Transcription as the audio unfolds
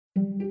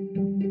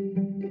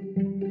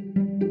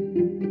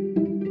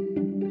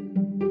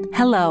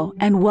Hello,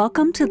 and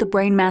welcome to the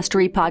Brain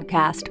Mastery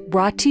Podcast,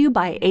 brought to you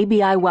by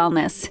ABI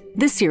Wellness.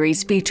 This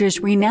series features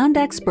renowned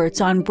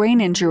experts on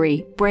brain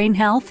injury, brain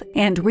health,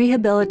 and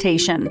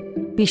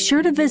rehabilitation. Be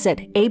sure to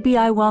visit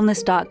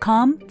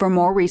abiwellness.com for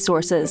more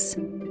resources.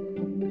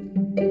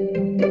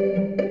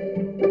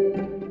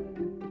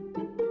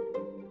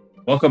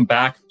 Welcome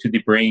back to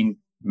the Brain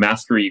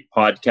Mastery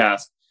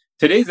Podcast.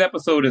 Today's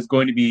episode is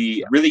going to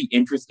be really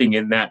interesting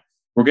in that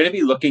we're going to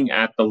be looking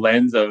at the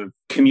lens of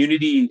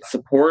community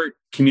support,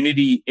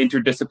 community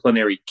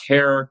interdisciplinary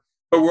care,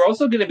 but we're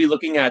also going to be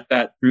looking at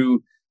that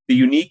through the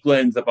unique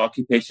lens of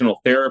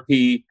occupational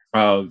therapy,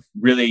 of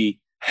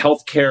really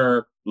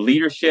healthcare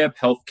leadership,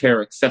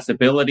 healthcare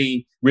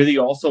accessibility, really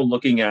also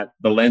looking at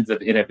the lens of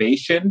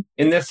innovation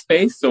in this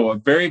space. So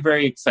I'm very,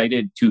 very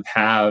excited to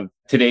have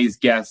today's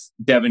guest,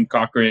 Devin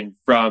Cochran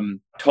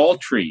from Tall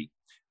Tree,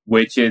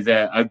 which is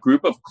a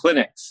group of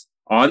clinics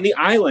on the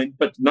island,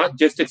 but not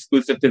just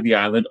exclusive to the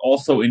island,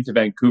 also into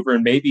Vancouver.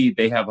 And maybe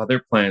they have other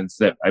plans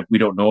that we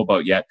don't know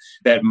about yet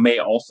that may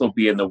also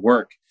be in the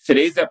work.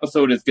 Today's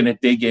episode is going to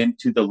dig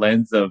into the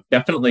lens of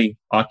definitely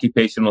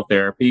occupational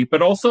therapy,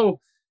 but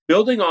also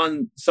building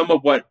on some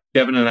of what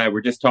Devin and I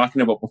were just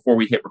talking about before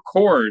we hit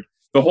record,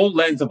 the whole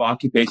lens of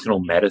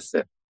occupational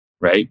medicine,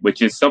 right?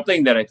 Which is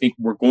something that I think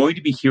we're going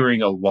to be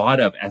hearing a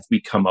lot of as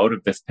we come out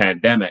of this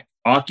pandemic.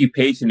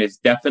 Occupation has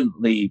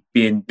definitely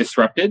been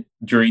disrupted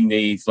during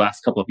these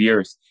last couple of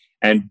years,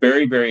 and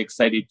very, very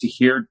excited to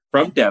hear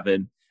from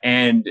Devin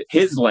and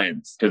his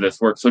lens to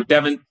this work. So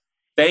Devin,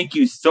 thank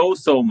you so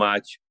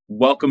much.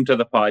 Welcome to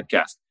the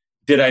podcast.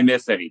 Did I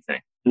miss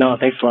anything? No,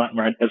 thanks a lot,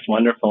 Mark. That's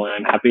wonderful.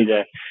 And I'm happy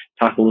to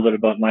talk a little bit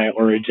about my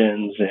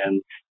origins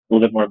and a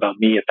little bit more about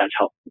me, if that's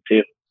helpful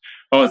too.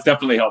 Oh, it's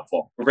definitely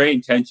helpful. We're very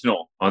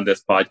intentional on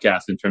this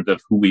podcast in terms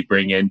of who we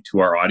bring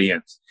into our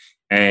audience.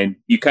 And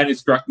you kind of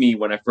struck me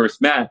when I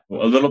first met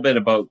a little bit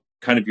about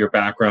kind of your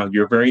background.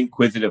 You're a very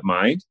inquisitive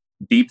mind,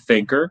 deep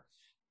thinker,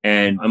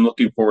 and I'm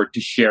looking forward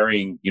to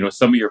sharing,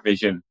 some of your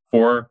vision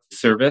for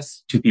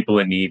service to people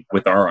in need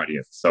with our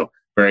audience. So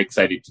very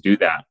excited to do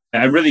that.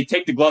 And I really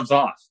take the gloves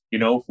off.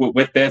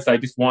 With this, I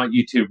just want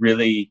you to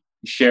really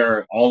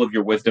share all of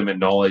your wisdom and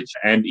knowledge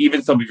and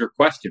even some of your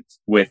questions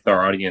with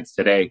our audience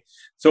today.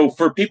 So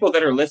for people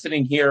that are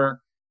listening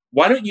here,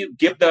 why don't you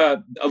give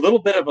a little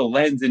bit of a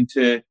lens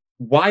into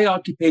why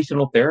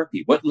occupational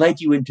therapy? What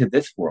led you into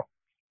this world?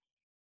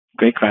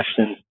 Great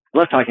question. I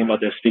love talking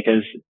about this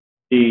because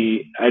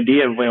the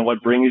idea of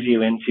what brings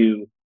you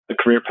into a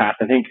career path,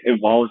 I think,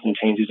 evolves and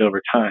changes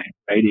over time,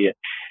 right?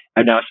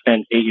 I've now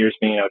spent 8 years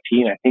being an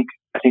OT, and I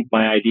think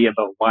my idea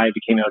about why I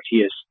became an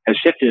OT has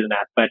shifted in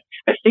that. But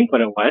I think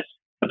what it was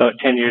about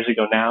 10 years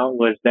ago now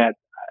was that,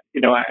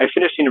 I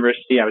finished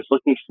university. I was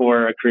looking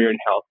for a career in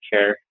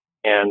healthcare,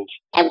 and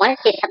I wanted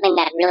to do something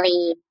that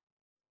really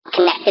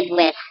connected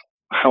with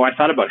how I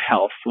thought about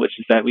health, which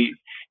is that we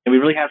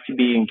really have to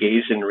be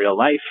engaged in real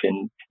life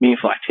and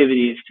meaningful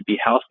activities to be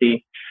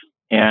healthy.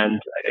 And,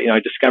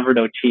 I discovered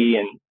OT,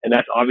 and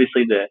that's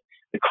obviously the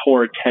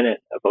core tenet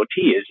of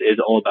OT is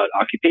all about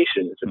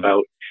occupation. It's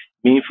about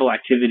meaningful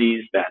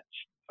activities that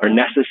are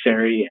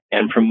necessary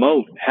and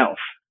promote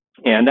health.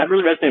 And that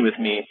really resonated with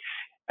me.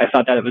 I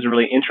thought that it was a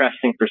really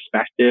interesting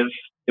perspective.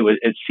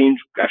 It seemed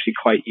actually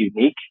quite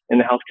unique in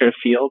the healthcare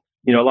field.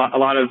 A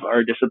lot of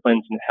our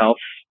disciplines in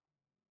health,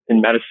 in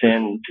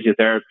medicine,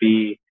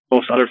 physiotherapy,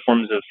 most other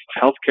forms of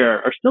healthcare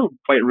are still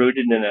quite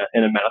rooted in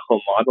a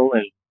medical model.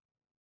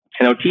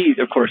 And OT,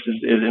 of course,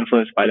 is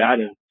influenced by that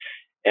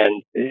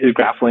and is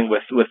grappling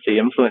with the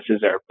influences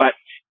there. But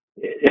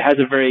it has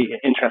a very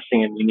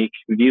interesting and unique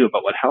view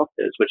about what health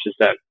is, which is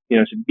that,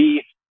 to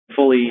be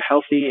fully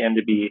healthy and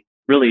to be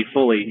really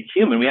fully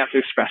human, we have to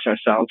express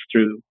ourselves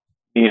through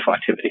meaningful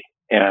activity.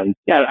 And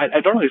yeah, I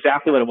don't know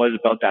exactly what it was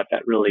about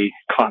that really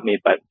caught me,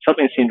 but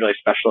something seemed really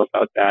special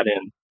about that.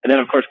 And then,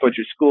 of course, going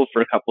through school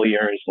for a couple of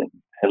years and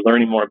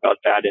learning more about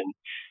that and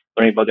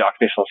learning about the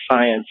occupational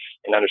science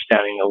and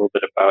understanding a little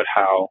bit about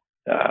how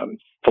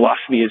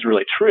philosophy is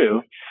really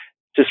true,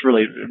 just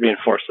really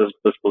reinforced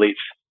those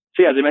beliefs.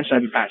 So yeah, as I mentioned,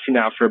 I've been practicing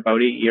now for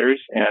about 8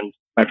 years, and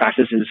my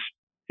practice has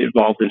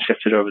evolved and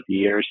shifted over the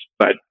years.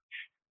 But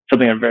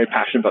something I'm very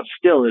passionate about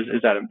still is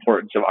that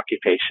importance of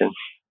occupation.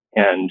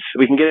 And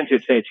we can get into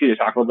it today, too, to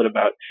talk a little bit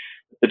about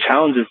the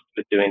challenges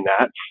with doing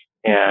that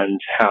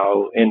and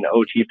how in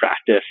OT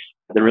practice,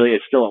 there really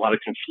is still a lot of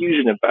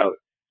confusion about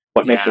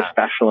what makes us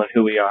special and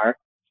who we are,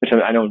 which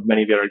I know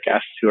many of your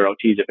guests who are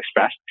OTs have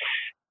expressed.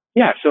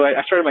 Yeah, so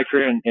I started my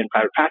career in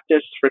private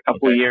practice for a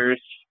couple of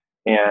years,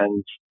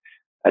 and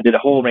I did a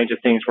whole range of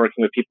things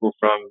working with people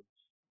from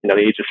the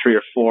age of 3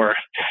 or 4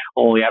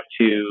 all the way up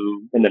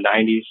to in the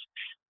 90s.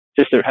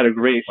 Just had a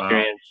great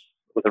experience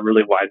with a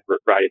really wide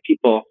variety of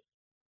people.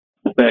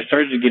 But I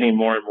started getting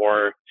more and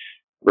more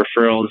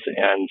referrals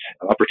and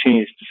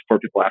opportunities to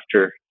support people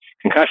after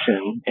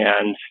concussion,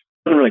 and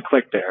it didn't really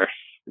click there.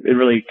 It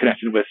really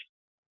connected with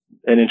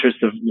an interest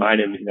of mine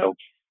in,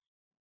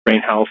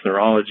 brain health,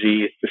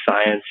 neurology, the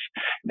science.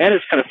 And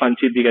it's kind of fun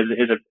too because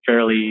it is a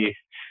fairly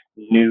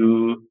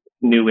new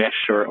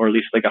newish or at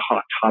least like a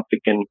hot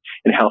topic in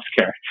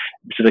healthcare,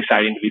 which is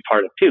exciting to be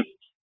part of too.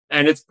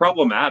 And it's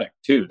problematic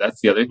too.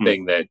 That's the other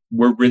thing, that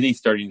we're really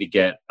starting to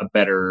get a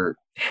better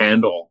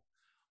handle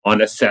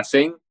on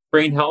assessing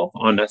brain health,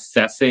 on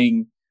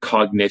assessing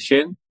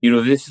cognition.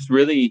 This is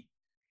really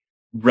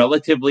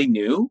relatively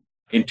new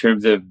in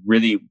terms of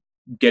really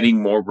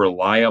getting more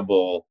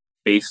reliable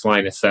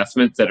baseline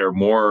assessments that are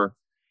more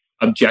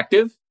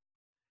objective.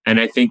 And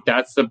I think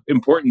that's the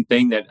important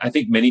thing that I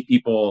think many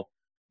people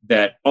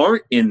that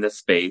aren't in the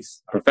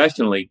space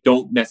professionally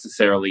don't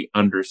necessarily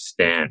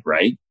understand,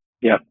 right?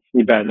 Yeah,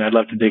 you bet. And I'd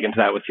love to dig into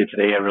that with you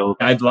today.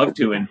 I'd love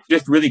to. And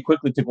just really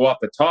quickly to go off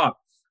the top,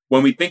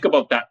 when we think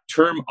about that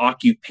term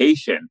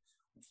occupation,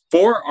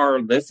 for our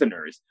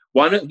listeners,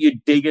 why don't you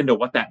dig into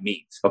what that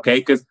means? Okay.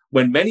 Because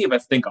when many of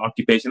us think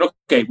occupation,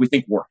 okay, we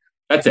think work.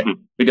 That's it.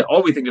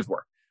 All we think is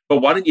work.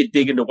 But why don't you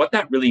dig into what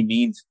that really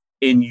means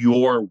in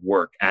your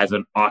work as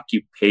an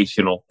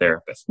occupational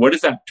therapist? What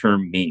does that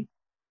term mean?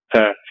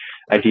 The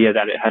idea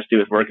that it has to do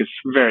with work is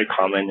very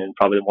common and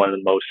probably one of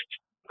the most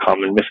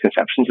common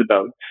misconceptions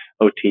about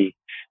OT.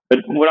 But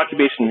what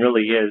occupation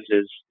really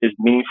is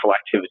meaningful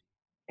activity.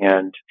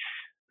 And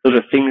those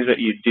are things that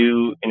you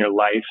do in your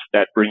life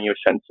that bring you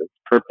a sense of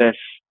purpose,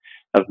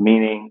 of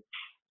meaning,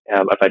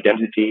 of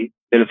identity.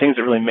 They're the things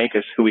that really make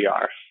us who we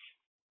are.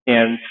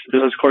 And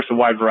there's, of course, a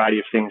wide variety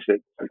of things that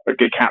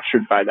get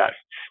captured by that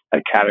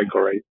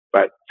category.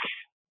 But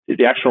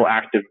the actual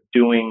act of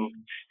doing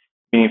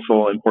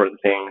meaningful, important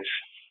things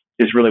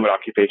is really what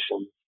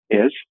occupation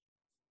is.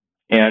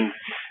 And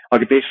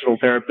occupational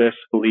therapists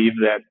believe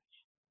that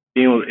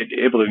being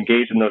able to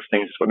engage in those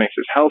things is what makes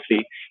us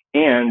healthy.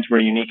 And we're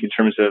unique in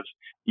terms of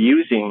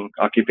using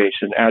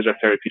occupation as a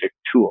therapeutic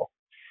tool.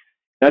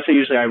 That's how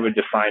usually I would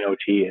define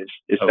OT is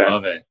I that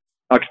love it.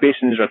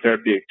 Occupation is a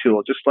therapeutic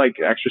tool, just like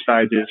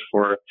exercise is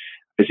for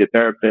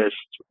physiotherapists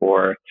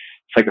or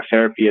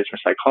psychotherapy is for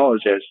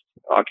psychologists.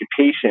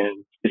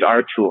 Occupation is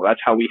our tool.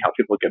 That's how we help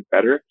people get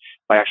better,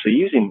 by actually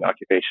using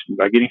occupation,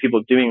 by getting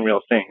people doing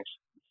real things.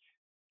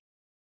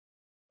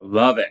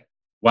 Love it.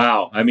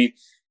 Wow. I mean,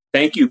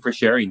 thank you for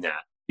sharing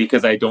that,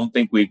 because I don't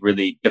think we've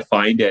really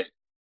defined it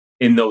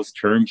in those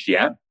terms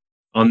yet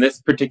on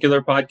this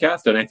particular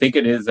podcast. And I think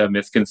it is a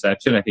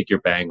misconception. I think you're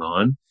bang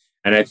on.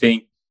 And I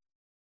think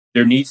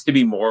there needs to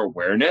be more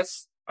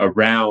awareness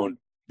around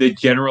the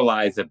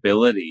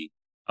generalizability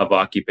of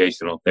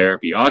occupational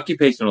therapy.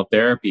 Occupational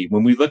therapy,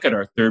 when we look at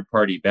our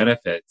third-party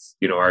benefits,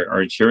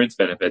 our insurance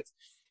benefits,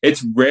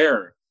 it's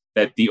rare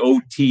that the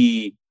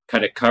OT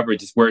kind of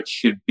coverage is where it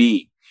should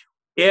be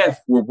if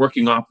we're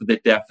working off of the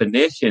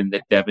definition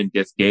that Devin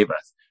just gave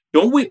us.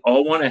 Don't we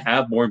all want to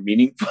have more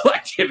meaningful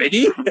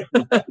activity?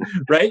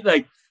 Right?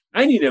 Like,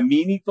 I need a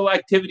meaningful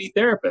activity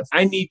therapist.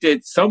 I need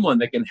someone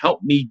that can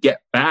help me get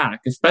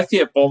back,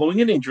 especially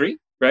following an injury,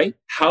 right?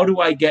 How do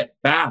I get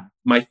back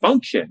my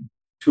function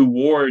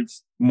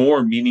towards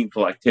more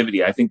meaningful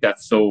activity? I think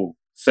that's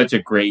such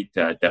a great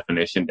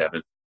definition,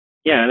 Devin.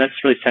 Yeah, and that's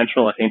really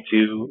central, I think,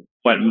 to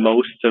what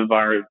most of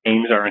our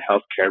aims are in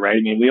healthcare, right?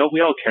 I mean, we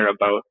all care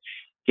about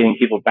getting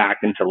people back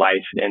into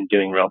life and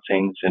doing real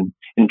things and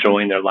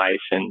enjoying their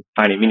life and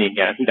finding meaning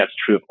again. I think that's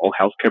true of all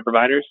healthcare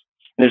providers.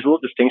 And there's a little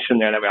distinction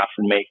there that we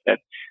often make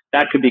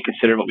that could be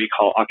considered what we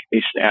call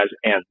occupation as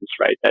ends,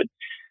 right? That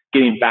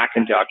getting back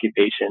into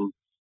occupation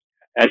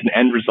as an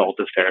end result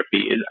of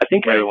therapy is, I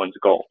think, everyone's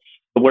goal.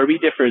 But where we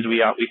differ is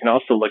we can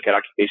also look at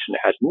occupation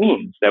as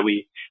means, that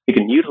we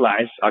can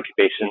utilize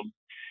occupation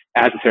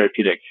as a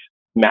therapeutic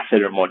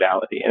method or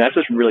modality. And that's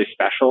just really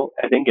special,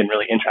 I think, and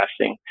really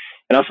interesting.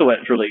 And also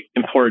what's really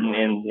important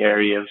in the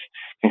area of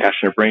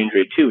concussion or brain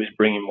injury too is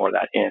bringing more of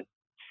that in.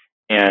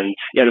 And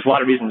yeah, there's a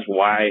lot of reasons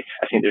why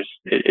I think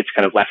it's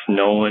kind of less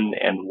known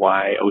and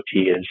why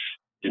OT is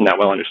not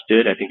well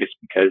understood. I think it's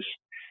because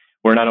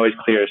we're not always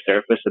clear as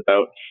therapists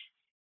about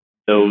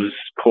those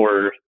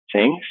core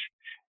things.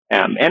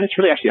 And it's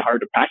really actually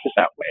hard to practice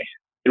that way.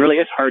 It really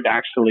is hard to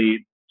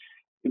actually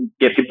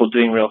get people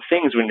doing real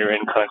things when you're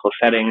in clinical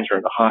settings or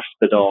in the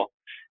hospital.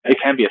 It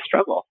can be a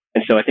struggle.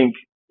 And so I think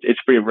it's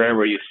pretty rare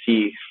where you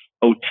see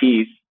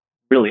OT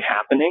really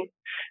happening.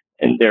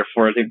 And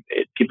therefore, I think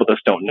people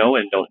just don't know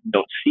and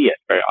don't see it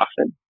very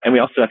often. And we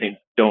also, I think,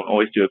 don't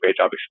always do a great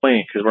job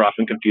explaining because we're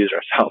often confused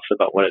ourselves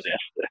about what it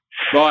is.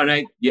 Well,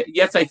 and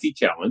yes, I see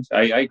challenge.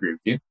 I agree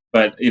with you.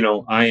 But,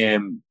 I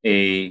am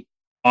a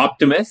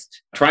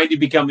optimist, trying to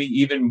become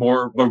even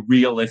more of a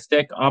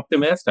realistic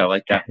optimist. I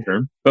like that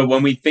term. But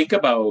when we think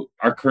about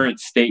our current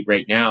state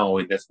right now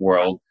in this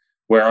world,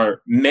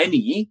 where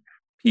many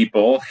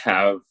people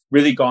have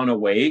really gone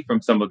away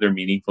from some of their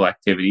meaningful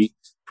activity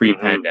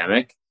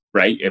pre-pandemic,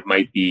 right? It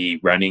might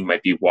be running,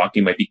 might be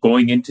walking, might be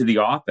going into the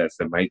office.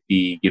 It might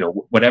be,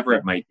 whatever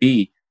it might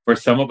be. For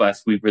some of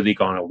us, we've really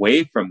gone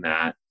away from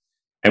that.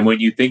 And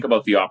when you think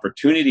about the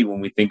opportunity,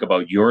 when we think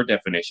about your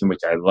definition,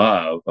 which I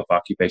love, of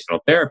occupational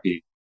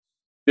therapy,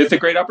 there's a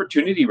great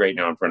opportunity right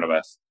now in front of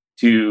us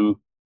to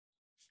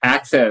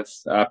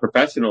access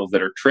professionals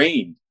that are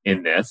trained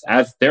in this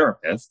as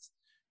therapists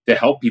to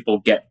help people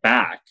get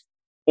back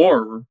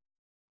or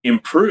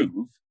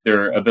improve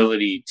their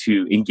ability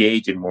to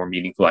engage in more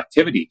meaningful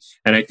activity.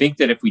 And I think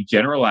that if we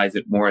generalize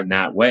it more in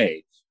that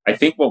way, I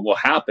think what will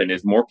happen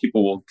is more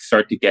people will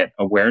start to get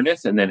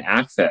awareness and then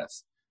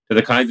access to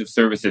the kinds of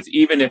services,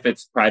 even if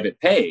it's private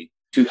pay,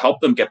 to help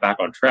them get back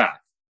on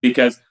track.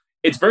 Because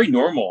it's very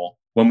normal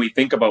when we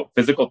think about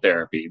physical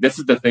therapy. This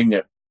is the thing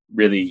that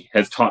really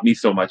has taught me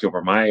so much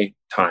over my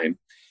time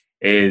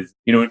is,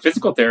 in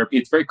physical therapy,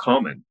 it's very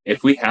common.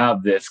 If we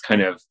have this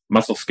kind of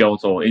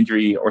musculoskeletal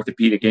injury,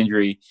 orthopedic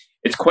injury,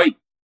 it's quite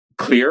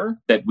clear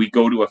that we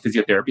go to a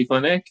physiotherapy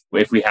clinic.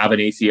 If we have an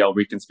ACL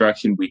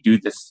reconstruction, we do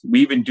this.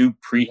 We even do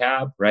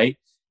prehab, right?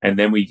 And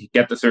then we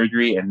get the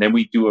surgery, and then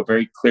we do a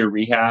very clear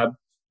rehab,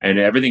 and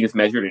everything is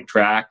measured and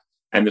tracked.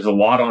 And there's a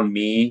lot on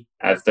me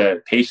as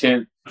the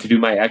patient to do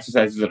my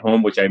exercises at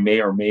home, which I may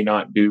or may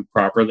not do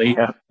properly.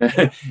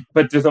 Yeah.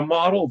 But there's a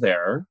model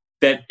there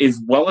that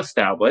is well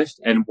established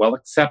and well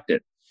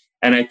accepted.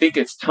 And I think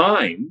it is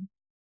time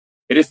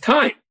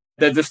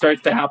that this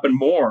starts to happen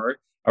more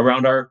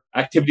around our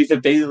activities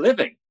of daily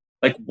living.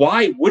 Like,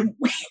 why wouldn't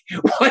we?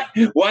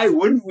 Why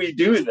wouldn't we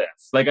do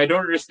this? Like, I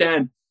don't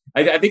understand.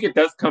 I think it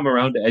does come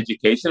around to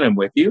education. I'm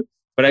with you,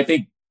 but I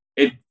think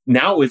it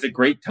now is a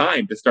great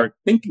time to start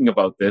thinking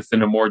about this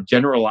in a more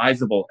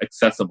generalizable,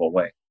 accessible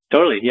way.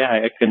 Totally. Yeah,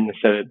 I couldn't have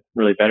said it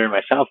really better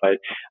myself. I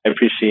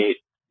appreciate,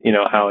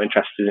 how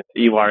interested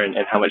you are and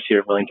how much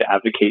you're willing to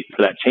advocate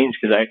for that change,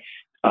 because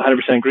I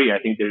 100% agree. I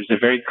think there's a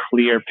very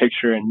clear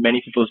picture in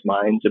many people's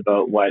minds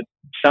about what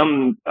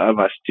some of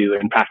us do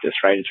in practice,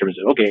 right? In terms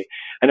of, okay,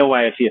 I know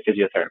why I see a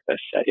physiotherapist.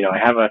 I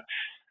have a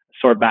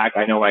sore back.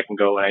 I know I can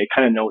go, and I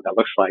kind of know what that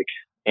looks like.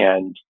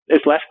 And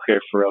it's less clear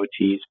for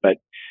OTs, but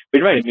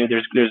you're right.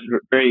 There's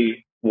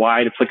very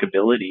wide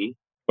applicability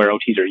where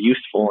OTs are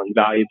useful and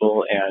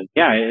valuable. And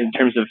yeah, in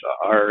terms of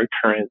our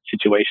current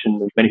situation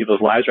with many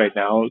people's lives right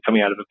now,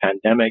 coming out of a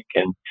pandemic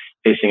and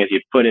facing, as you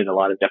put it, a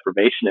lot of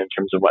deprivation in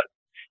terms of what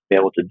they're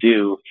able to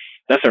do,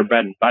 that's our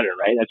bread and butter,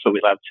 right? That's what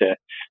we love to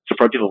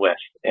support people with.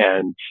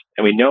 And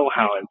we know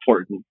how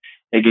important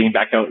getting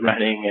back out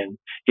running and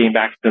getting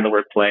back in the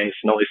workplace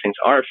and all these things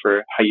are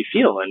for how you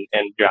feel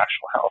and your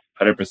actual health.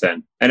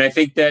 100%. And I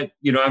think that,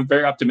 I'm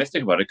very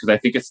optimistic about it because I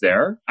think it's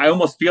there. I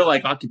almost feel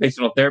like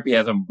occupational therapy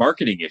has a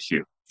marketing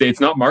issue. It's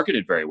not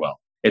marketed very well.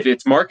 If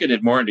it's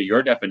marketed more into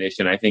your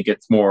definition, I think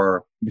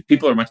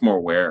people are much more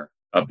aware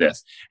of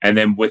this. And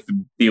then with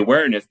the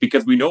awareness,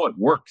 because we know it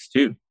works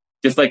too,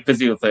 just like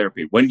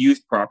physiotherapy, when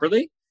used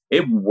properly,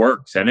 it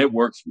works and it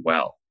works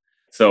well.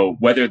 So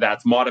whether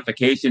that's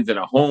modifications in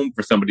a home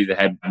for somebody that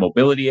had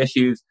mobility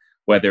issues,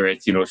 whether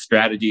it's,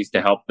 strategies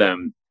to help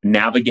them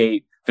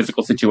navigate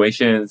physical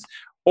situations,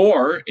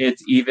 or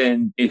it's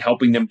even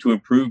helping them to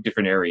improve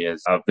different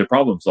areas of their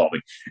problem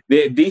solving.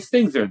 These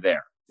things are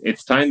there.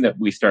 It's time that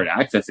we start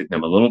accessing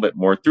them a little bit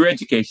more through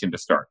education to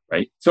start,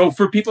 right? So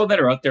for people that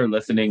are out there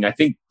listening, I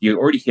think you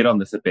already hit on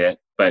this a bit,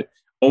 but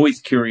always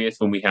curious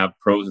when we have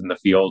pros in the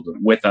field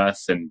with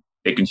us and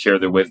they can share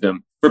their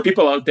wisdom. For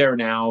people out there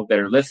now that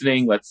are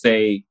listening, let's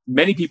say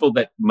many people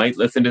that might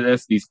listen to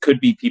this, these could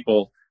be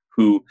people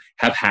who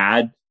have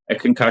had a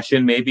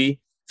concussion,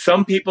 maybe.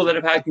 Some people that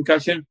have had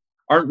concussion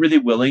aren't really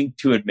willing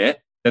to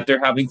admit that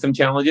they're having some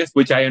challenges,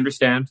 which I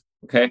understand.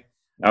 Okay.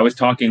 I was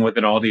talking with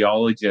an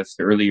audiologist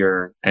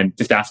earlier and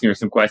just asking her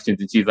some questions.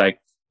 And she's like,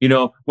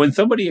 when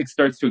somebody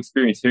starts to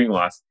experience hearing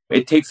loss,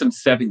 it takes them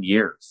 7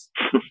 years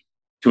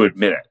to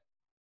admit it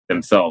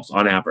themselves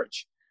on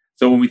average.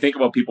 So when we think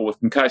about people with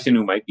concussion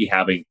who might be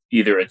having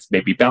either it's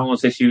maybe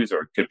balance issues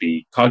or it could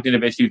be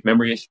cognitive issues,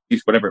 memory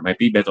issues, whatever it might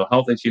be, mental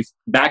health issues,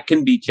 that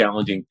can be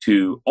challenging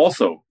to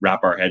also wrap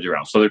our heads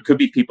around. So there could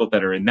be people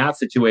that are in that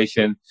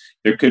situation.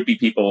 There could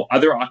be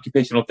other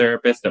occupational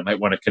therapists that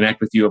might want to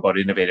connect with you about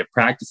innovative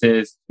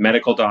practices,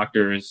 medical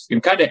doctors,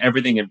 and kind of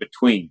everything in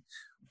between.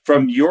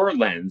 From your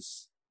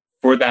lens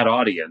for that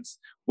audience,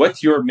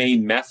 what's your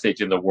main message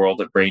in the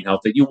world of brain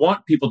health that you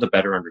want people to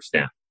better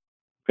understand?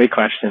 Great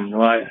question.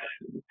 Well,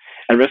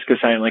 at risk of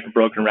sounding like a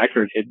broken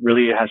record, it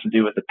really has to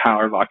do with the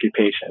power of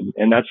occupation.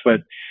 And that's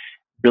what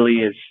really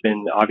has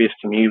been obvious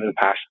to me in the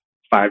past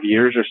 5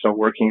 years or so,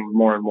 working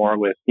more and more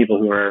with people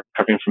who are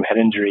recovering from head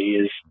injury,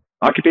 is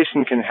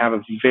occupation can have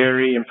a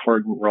very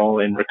important role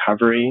in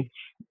recovery.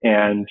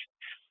 And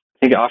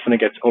I think often it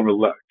gets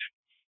overlooked.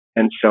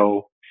 And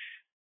so,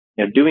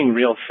 doing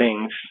real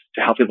things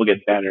to help people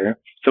get better.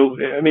 So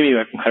maybe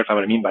I can clarify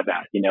what I mean by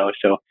that,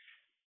 so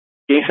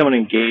getting someone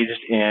engaged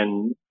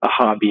in a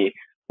hobby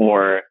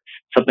or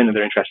something that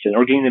they're interested in,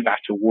 or getting them back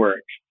to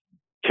work,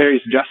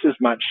 carries just as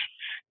much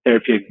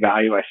therapeutic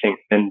value, I think,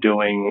 than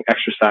doing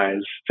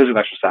physical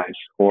exercise,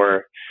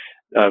 or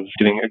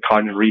doing a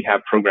cognitive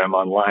rehab program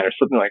online or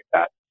something like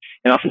that.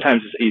 And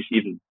oftentimes it's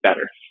even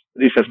better.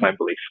 At least that's my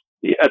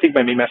belief. I think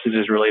my main message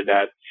is really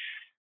that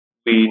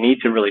we need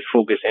to really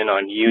focus in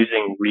on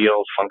using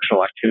real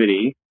functional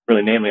activity,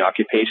 really namely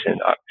occupation,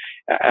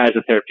 as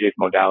a therapeutic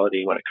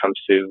modality when it comes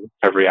to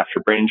recovery after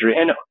brain injury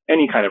and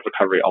any kind of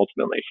recovery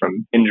ultimately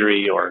from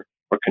injury or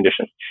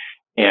condition.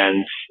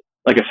 And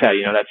like I said,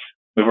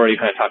 we've already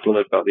kind of talked a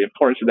little bit about the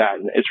importance of that.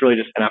 And it's really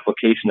just an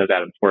application of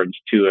that importance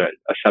to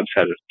a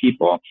subset of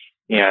people.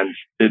 And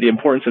the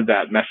importance of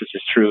that message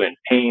is true in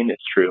pain,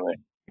 it's true in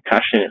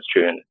concussion, it's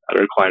true in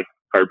other acquired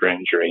brain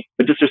injury.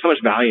 But just there's so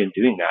much value in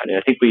doing that. And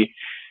I think we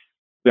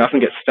often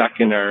get stuck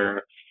in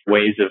our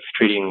ways of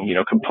treating,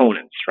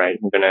 components, right?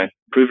 We're going to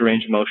improve your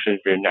range of motion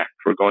for your neck.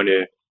 We're going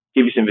to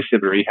give you some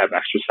vestibular rehab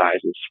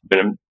exercises.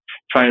 We're going to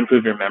try and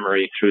improve your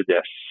memory through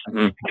this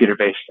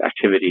computer-based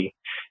activity.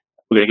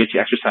 We're going to get you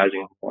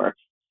exercising more.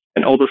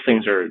 And all those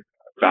things are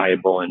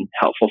valuable and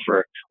helpful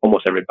for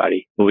almost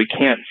everybody. But we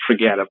can't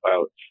forget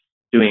about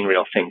doing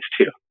real things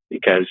too,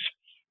 because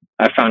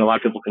I found a lot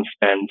of people can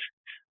spend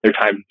their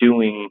time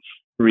doing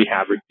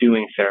rehab or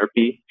doing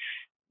therapy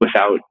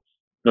without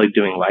really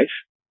doing life.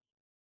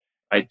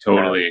 I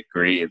totally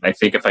agree. I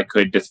think if I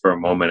could just for a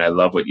moment, I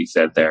love what you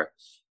said there.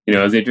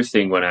 It was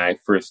interesting when I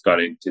first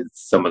got into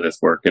some of this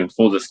work, and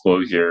full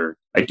disclosure,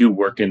 I do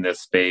work in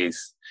this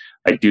space.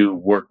 I do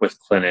work with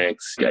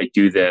clinics. I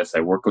do this.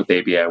 I work with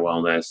ABI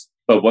Wellness.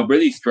 But what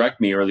really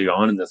struck me early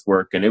on in this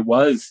work, and it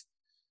was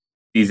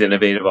these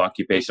innovative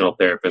occupational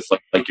therapists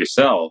like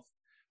yourself,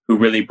 who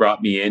really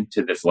brought me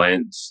into this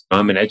lens.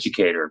 I'm an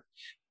educator,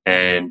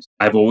 and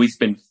I've always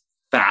been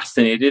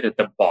fascinated at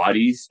the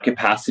body's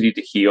capacity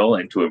to heal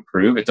and to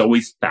improve. It's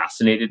always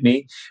fascinated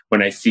me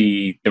when I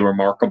see the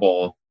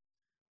remarkable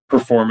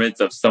performance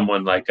of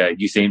someone like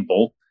Usain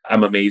Bolt.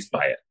 I'm amazed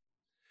by it.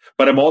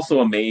 But I'm also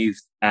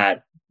amazed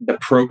at the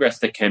progress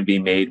that can be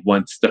made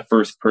once the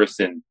first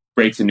person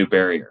breaks a new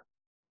barrier.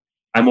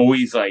 I'm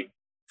always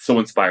so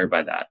inspired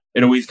by that.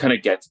 It always kind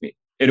of gets me.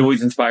 It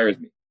always inspires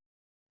me.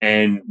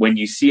 And when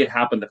you see it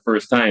happen the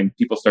first time,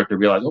 people start to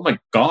realize, oh my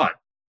God,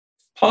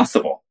 it's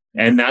possible.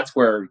 And that's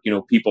where,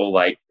 people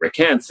like Rick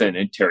Hansen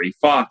and Terry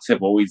Fox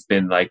have always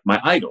been like my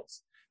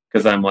idols.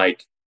 Because I'm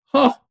like,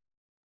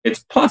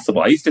 it's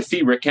possible. I used to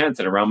see Rick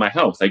Hansen around my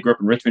house. I grew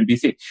up in Richmond,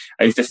 BC.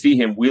 I used to see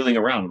him wheeling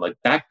around. I'm like,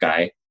 that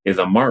guy is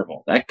a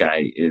marvel. That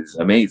guy is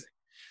amazing.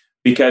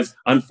 Because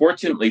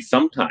unfortunately,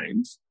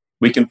 sometimes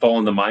we can fall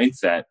in the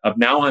mindset of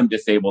now I'm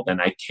disabled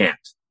and I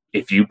can't.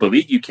 If you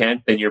believe you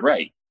can't, then you're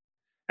right.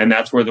 And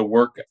that's where the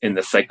work in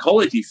the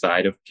psychology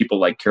side of people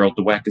like Carol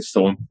Dweck is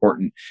so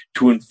important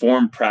to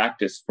inform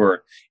practice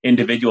for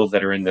individuals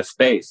that are in this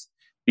space.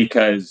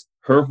 Because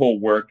her whole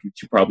work,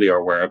 which you probably are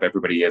aware of,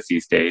 everybody is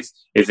these days,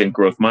 is in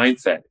growth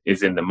mindset,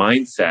 is in the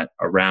mindset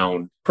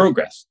around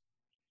progress.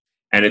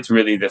 And it's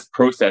really this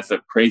process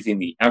of praising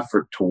the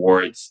effort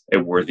towards a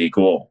worthy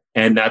goal.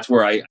 And that's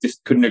where I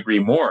just couldn't agree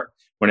more.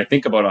 When I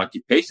think about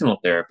occupational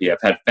therapy,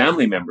 I've had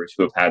family members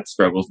who have had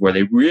struggles where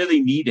they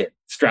really needed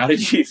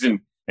strategies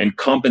and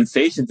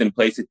compensations in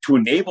place to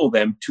enable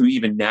them to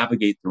even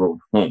navigate their own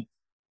home.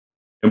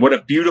 And what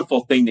a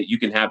beautiful thing that you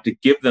can have to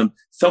give them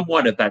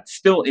somewhat of that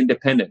still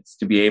independence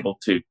to be able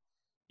to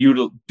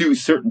do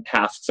certain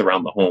tasks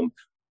around the home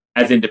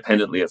as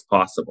independently as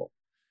possible.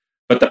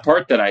 But the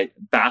part that I'm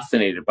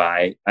fascinated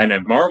by, and I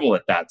marvel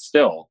at that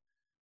still,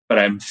 but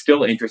I'm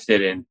still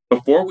interested in,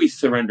 before we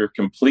surrender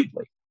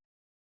completely,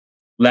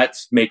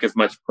 let's make as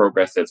much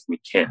progress as we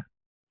can.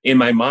 In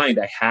my mind,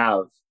 I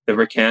have the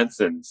Rick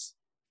Hansens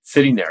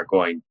sitting there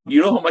going,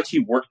 you know how much he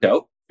worked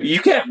out? You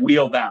can't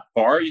wheel that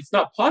far. It's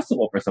not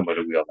possible for someone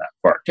to wheel that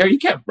far. Terry, you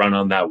can't run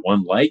on that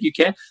one leg. You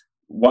can't.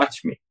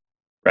 Watch me,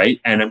 right?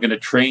 And I'm going to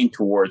train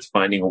towards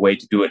finding a way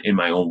to do it in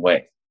my own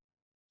way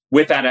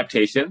with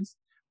adaptations,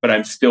 but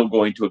I'm still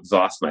going to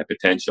exhaust my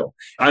potential.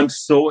 I'm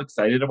so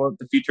excited about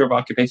the future of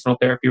occupational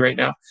therapy right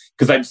now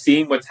because I'm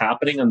seeing what's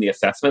happening on the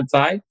assessment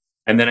side,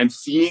 and then I'm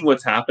seeing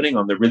what's happening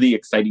on the really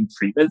exciting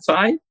treatment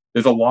side.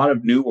 There's a lot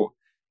of new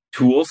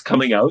tools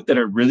coming out that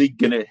are really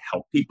going to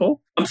help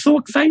people. I'm so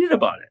excited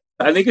about it.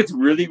 I think it's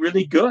really,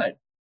 really good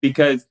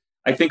because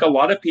I think a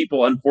lot of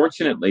people,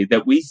 unfortunately,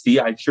 that we see,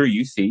 I'm sure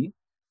you see,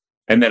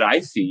 and that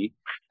I see,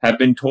 have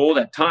been told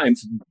at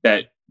times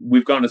that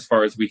we've gone as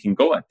far as we can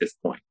go at this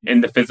point.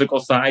 In the physical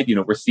side,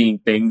 we're seeing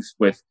things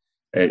with,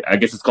 I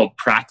guess it's called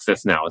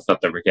Praxis now. It's not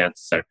the Rick Hansen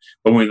Center.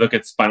 But when we look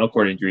at spinal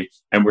cord injury,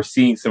 and we're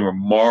seeing some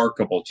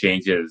remarkable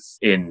changes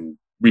in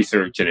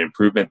research and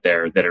improvement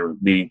there that are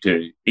leading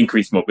to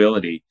increased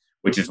mobility,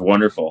 which is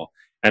wonderful.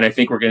 And I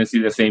think we're going to see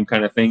the same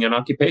kind of thing in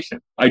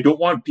occupation. I don't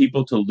want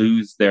people to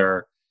lose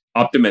their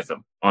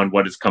optimism on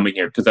what is coming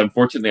here, because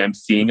unfortunately, I'm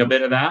seeing a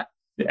bit of that.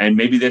 And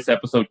maybe this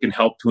episode can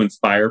help to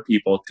inspire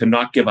people to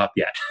not give up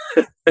yet.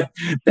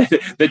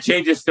 The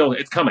change is still,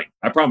 it's coming.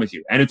 I promise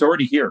you. And it's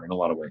already here in a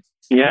lot of ways.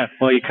 Yeah.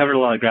 Well, you covered a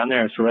lot of ground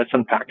there. So let's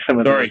unpack some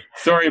of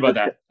Sorry about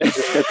that.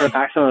 Let's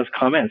unpack some of those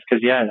comments.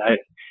 Because,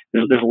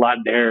 there's a lot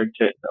there,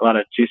 a lot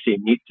of juicy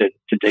meat to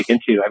dig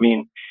into. I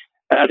mean,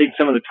 I think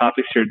some of the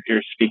topics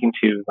you're speaking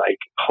to, like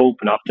hope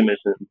and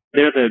optimism,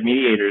 they're the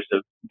mediators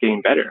of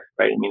getting better,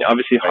 right? I mean,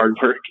 obviously hard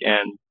work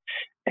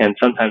and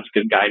sometimes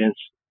good guidance,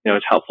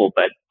 is helpful,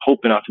 but hope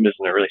and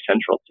optimism are really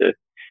central to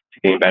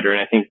getting better.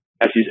 And I think,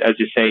 as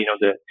you say,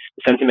 the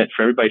sentiment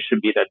for everybody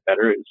should be that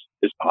better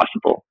is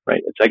possible,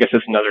 right? I guess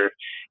that's another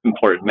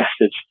important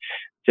message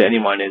to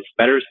anyone is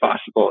better is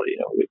possible.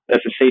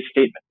 That's a safe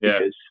statement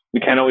because we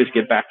can't always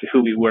get back to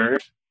who we were.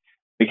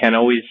 We can't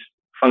always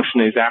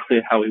function exactly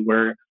how we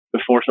were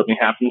before something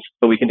happens,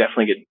 but we can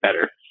definitely get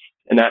better.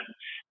 And that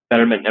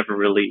betterment never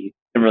really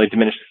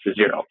diminishes to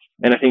zero.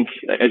 And I think,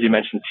 as you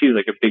mentioned too,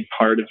 like a big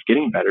part of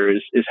getting better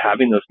is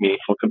having those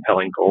meaningful,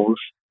 compelling goals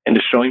and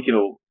just showing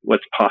people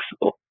what's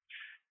possible.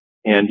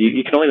 And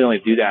you can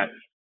only do that,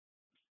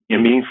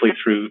 meaningfully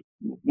through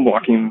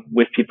walking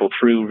with people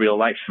through real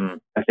life.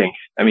 I think.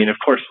 I mean, of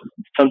course,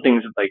 some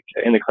things like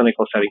in the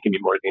clinical setting can be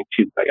more than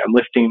too. Like I'm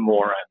lifting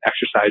more, I'm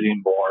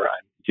exercising more,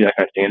 I'm doing that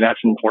kind of thing, and that's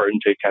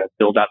important to kind of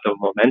build up the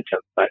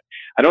momentum. But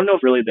I don't know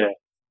if really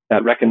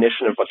that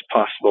recognition of what's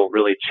possible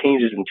really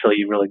changes until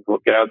you really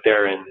get out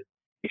there and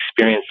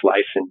experience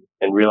life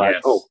and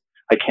realize, oh,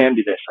 I can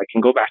do this. I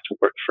can go back to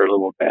work for a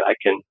little bit. I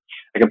can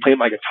play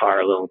my guitar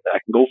a little bit. I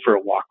can go for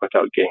a walk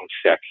without getting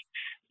sick.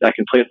 I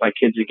can play with my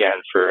kids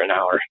again for an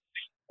hour.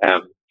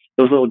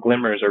 Those little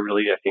glimmers are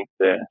really, I think,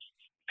 the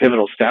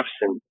pivotal steps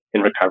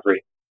in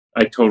recovery.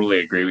 I totally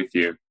agree with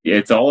you.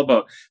 It's all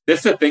about,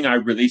 this is the thing I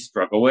really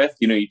struggle with.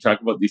 You talk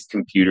about these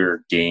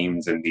computer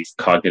games and these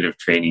cognitive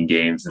training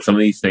games and some of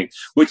these things,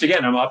 which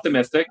again, I'm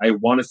optimistic. I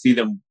want to see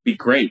them be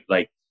great.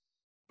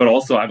 But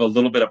also I have a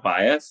little bit of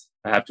bias.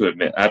 I have to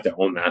admit, I have to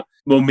own that.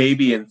 Well,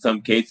 maybe in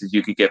some cases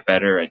you could get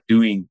better at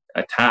doing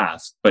a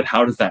task, but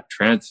how does that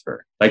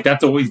transfer?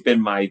 That's always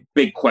been my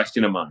big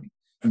question of mine.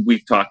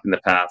 We've talked in the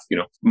past,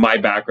 my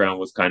background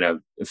was kind of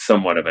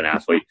somewhat of an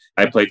athlete.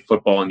 I played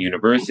football in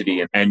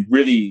university and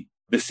really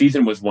the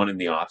season was won in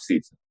the off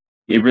season.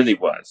 It really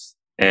was.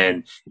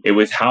 And it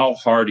was how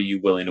hard are you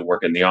willing to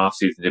work in the off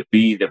season to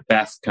be the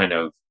best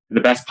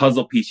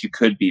puzzle piece you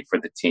could be for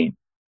the team,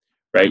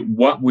 right?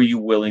 What were you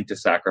willing to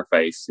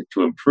sacrifice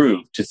to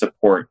improve, to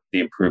support the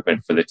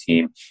improvement for the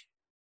team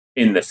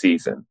in the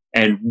season?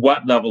 And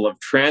what level of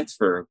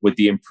transfer would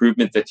the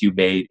improvements that you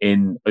made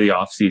in the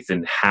off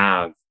season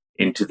have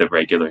into the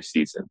regular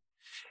season?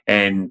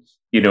 And,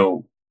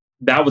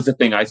 that was the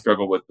thing I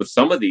struggled with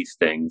some of these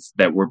things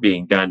that were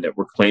being done, that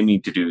were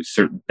claiming to do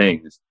certain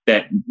things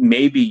that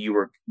maybe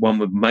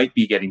might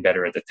be getting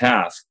better at the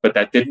task, but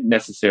that didn't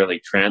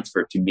necessarily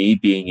transfer to me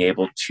being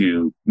able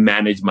to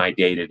manage my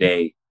day to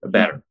day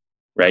better.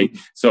 Right.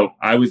 So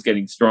I was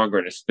getting stronger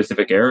in a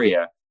specific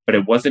area, but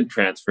it wasn't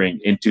transferring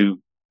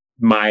into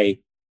my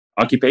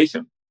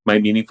occupation, my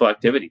meaningful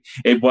activity.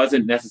 It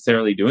wasn't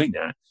necessarily doing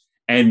that.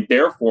 And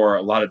therefore,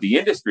 a lot of the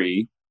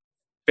industry,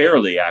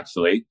 fairly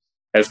actually,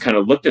 has kind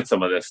of looked at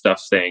some of this stuff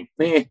saying,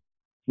 I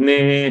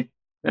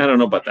don't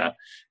know about that.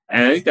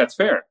 And I think that's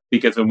fair,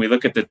 because when we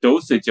look at the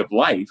dosage of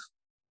life's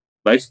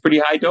pretty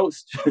high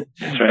dosed.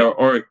 Right.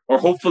 or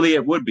hopefully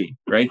it would be,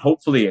 right?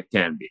 Hopefully it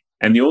can be.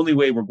 And the only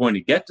way we're going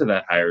to get to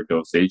that higher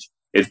dosage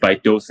is by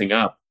dosing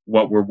up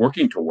what we're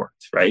working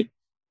towards, right?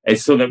 And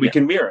so that we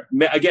can mirror.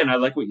 Again, I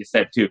like what you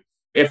said too.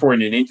 If we're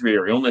in an injury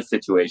or illness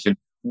situation,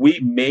 we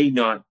may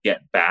not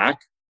get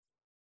back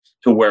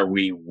to where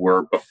we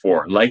were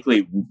before.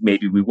 Likely,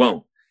 maybe we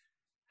won't.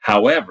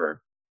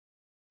 However,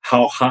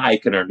 how high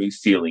can our new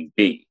ceiling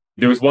be?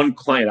 There was one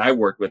client I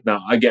worked with.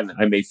 Now, again,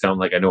 I may sound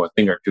like I know a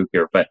thing or two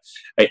here, but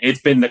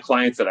it's been the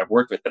clients that I've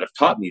worked with that have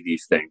taught me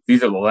these things.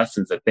 These are the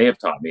lessons that they have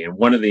taught me. And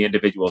one of the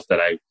individuals that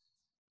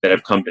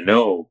I've come to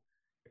know,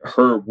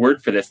 her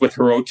word for this with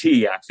her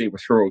OT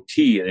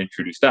and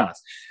introduced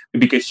us,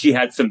 because she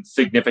had some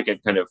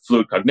significant kind of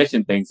fluid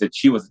cognition things that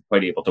she wasn't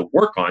quite able to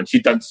work on.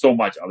 She'd done so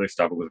much other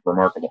stuff. It was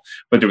remarkable,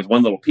 but there was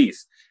one little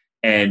piece.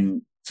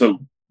 And so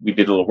we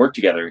did a little work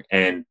together,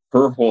 and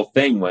her whole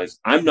thing was,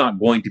 I'm not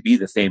going to be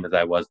the same as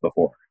I was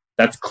before.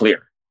 That's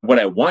clear. What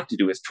I want to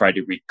do is try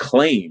to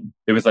reclaim.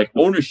 There was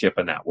ownership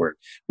in that word,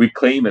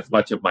 reclaim as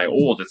much of my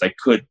old as I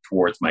could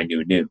towards my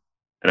new.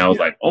 And I was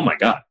like, oh my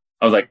God.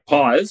 I was like,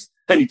 pause.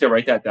 I need to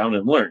write that down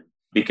and learn,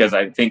 because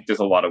I think there's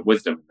a lot of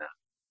wisdom in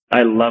that.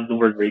 I love the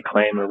word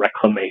reclaim or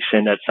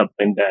reclamation. That's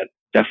something that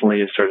definitely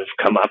has sort of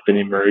come up and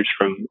emerged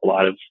from a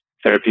lot of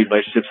therapy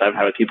relationships I've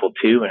had with people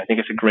too. And I think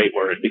it's a great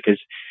word, because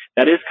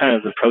that is kind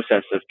of the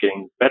process of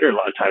getting better a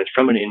lot of times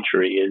from an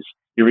injury. Is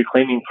you're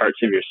reclaiming parts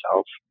of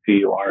yourself, who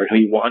you are, who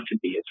you want to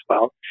be as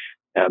well.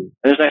 And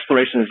there's an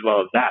exploration as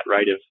well of that,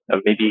 right?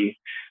 Of maybe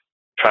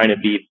trying to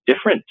be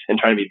different and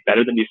trying to be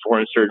better than before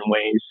in certain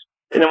ways.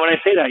 And then when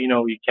I say that, you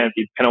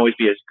can always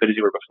be as good as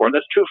you were before.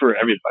 That's true for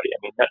everybody. I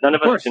mean, none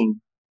of us can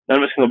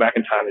go back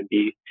in time and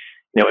be,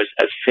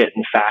 as fit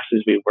and fast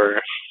as we were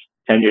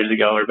 10 years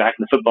ago or back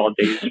in the football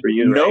days for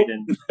you, Nope.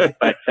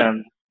 Right?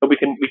 But we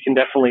can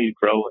definitely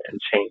grow and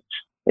change.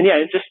 And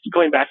yeah, just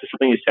going back to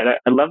something you said,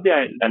 I love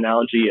the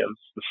analogy of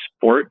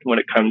sport when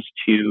it comes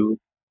to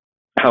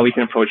how we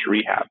can approach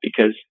rehab,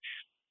 because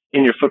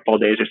in your football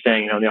days, you're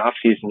saying, in the off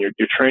season, you're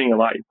training a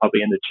lot. You're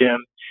probably in the gym.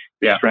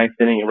 You're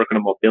strengthening, you're working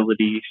on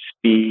mobility,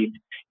 speed,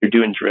 you're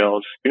doing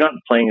drills. You're not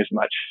playing as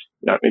much,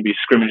 you're not maybe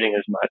scrimmaging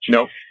as much.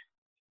 No.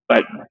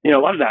 But, a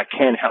lot of that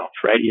can help,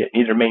 right? You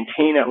either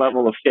maintain that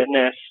level of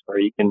fitness, or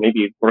you can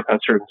maybe work on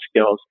certain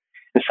skills.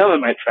 And some of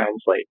it might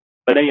translate.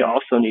 But then you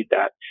also need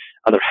that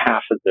other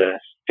half of the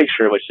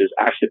picture, which is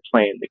actually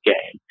playing the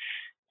game.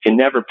 If you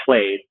never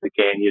played the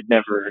game,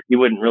 you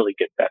wouldn't really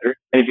get better.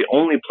 And if you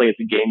only played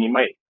the game, you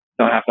might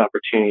not have an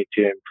opportunity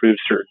to improve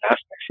certain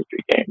aspects of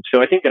your game.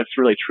 So I think that's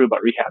really true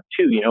about rehab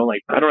too.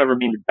 Like I don't ever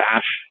mean to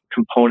bash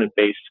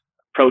component-based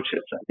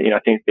approaches. I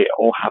think they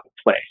all have a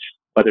place,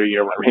 whether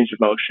you're on range of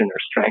motion or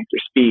strength or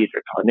speed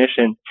or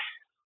cognition.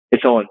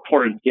 It's all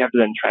important. You have to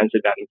then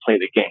translate that and play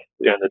the game,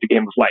 the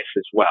game of life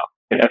as well.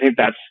 And I think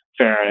that's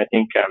fair. And I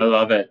think I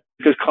love it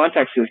because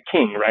context is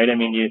king, right? I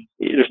mean,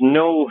 there's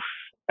no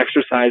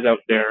exercise out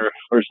there,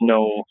 or there's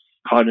no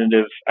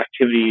cognitive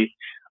activity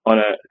on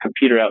a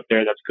computer out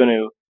there that's going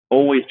to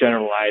always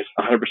generalize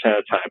 100% of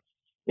the time.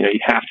 You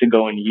have to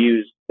go and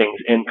use things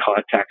in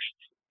context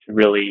to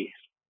really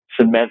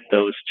cement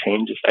those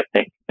changes, I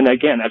think. And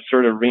again, that's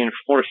sort of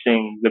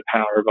reinforcing the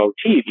power of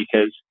OT,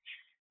 because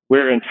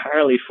we're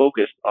entirely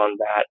focused on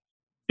that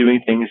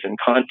doing things in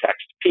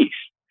context piece.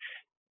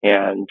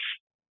 And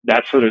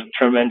that's sort of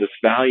tremendous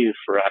value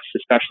for us,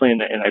 especially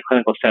in a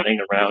clinical setting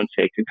around,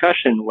 say,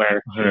 concussion,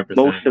 where 100%.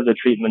 most of the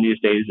treatment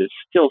these days is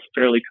still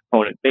fairly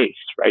component-based,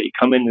 right? You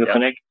come into the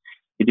clinic,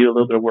 you do a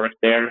little bit of work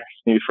there,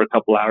 maybe for a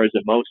couple hours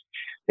at most,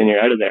 then you're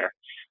out of there.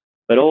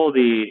 But all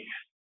the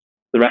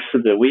rest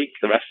of the week,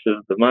 the rest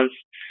of the month,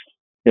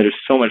 there's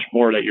so much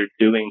more that you're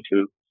doing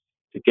to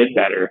get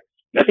better.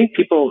 I think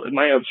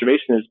my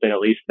observation has been at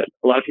least that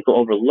a lot of people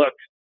overlook,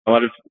 a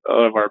lot of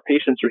our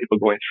patients or people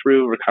going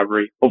through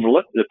recovery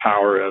overlook the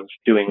power of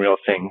doing real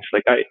things.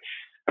 Like I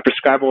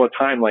prescribe all the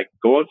time, like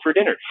go out for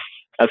dinner.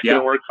 That's going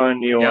to work on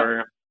it's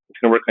going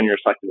to work on your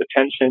selective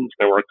attention. It's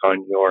going to work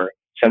on your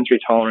sensory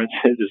tolerances.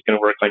 It's going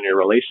to work on your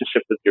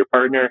relationship with your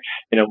partner,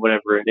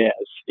 whatever it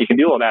is. You can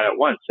do all that at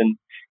once. And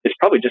it's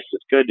probably just as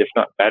good, if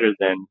not better,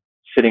 than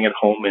sitting at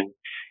home and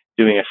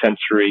doing a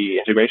sensory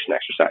integration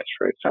exercise,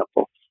 for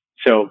example.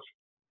 So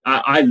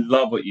I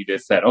love what you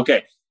just said.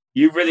 Okay.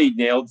 You really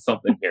nailed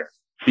something here,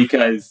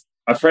 because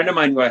a friend of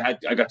mine who I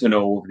got to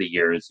know over the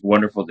years,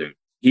 wonderful dude.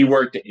 He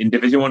worked in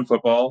Division I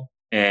football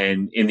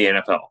and in the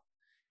NFL,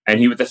 and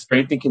he was a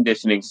strength and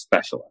conditioning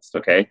specialist.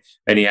 Okay.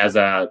 And he has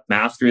a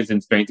master's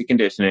in strength and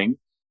conditioning,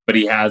 but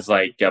he has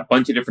like a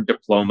bunch of different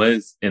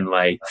diplomas in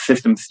like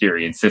systems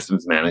theory and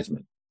systems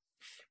management.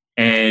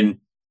 And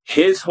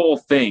his whole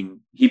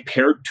thing, he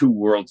paired two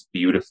worlds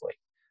beautifully.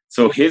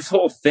 So his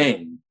whole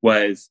thing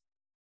was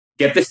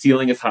get the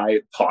ceiling as high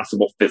as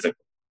possible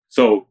physically.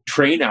 So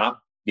train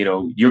up,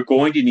 you're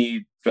going to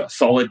need a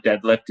solid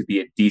deadlift to be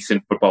a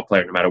decent football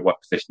player, no matter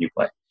what position you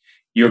play.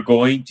 You're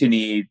going to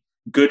need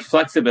good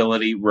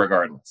flexibility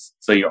regardless.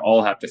 So you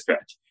all have to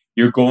stretch.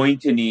 You're going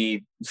to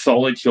need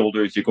solid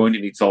shoulders. You're going to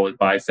need solid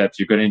biceps.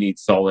 You're going to need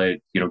solid,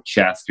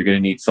 chest. You're going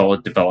to need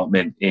solid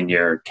development in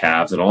your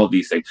calves and all of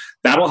these things.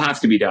 That all has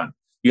to be done.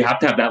 You have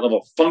to have that level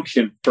of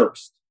function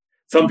first.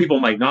 Some people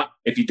might not.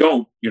 If you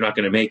don't, you're not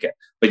going to make it.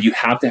 But you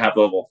have to have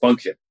the level of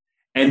function.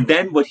 And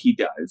then what he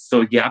does,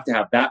 so you have to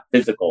have that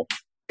physical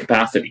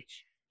capacity.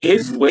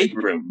 His weight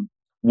room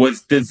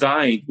was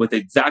designed with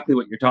exactly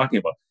what you're talking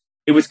about.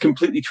 It was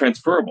completely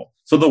transferable.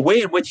 So the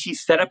way in which he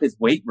set up his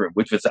weight room,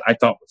 which I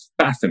thought was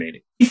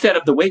fascinating, he set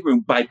up the weight room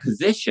by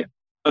position.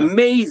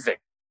 Amazing.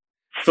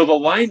 So the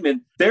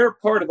linemen, their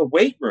part of the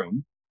weight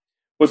room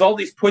was all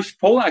these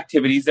push-pull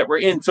activities that were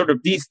in sort of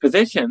these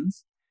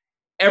positions.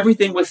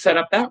 Everything was set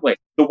up that way.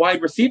 The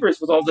wide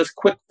receivers was all this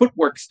quick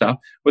footwork stuff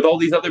with all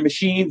these other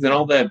machines and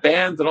all the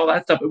bands and all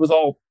that stuff. It was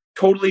all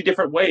totally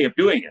different way of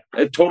doing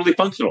it. Totally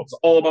functional. It's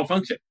all about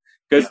function.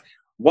 Because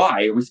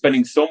why are we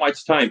spending so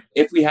much time?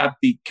 If we have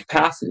the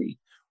capacity,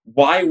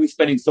 why are we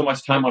spending so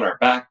much time on our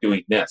back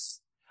doing this?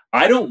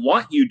 I don't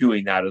want you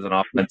doing that as an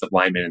offensive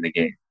lineman in the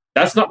game.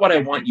 That's not what I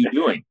want you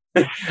doing.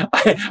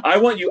 I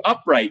want you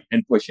upright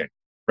and pushing,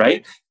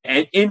 right?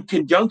 And in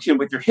conjunction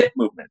with your hip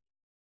movement.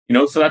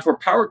 So that's where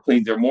power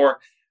cleans are more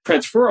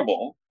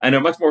transferable and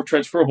a much more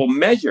transferable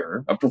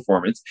measure of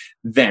performance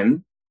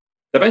than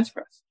the bench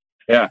press.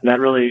 Yeah, that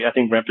really, I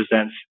think,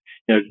 represents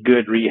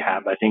good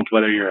rehab. I think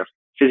whether you're a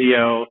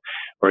physio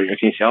or you're a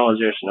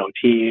kinesiologist, an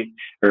OT,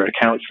 or a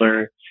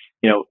counselor,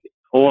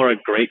 all our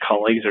great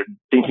colleagues are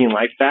thinking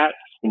like that.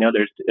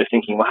 They're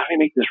thinking, well, how do we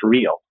make this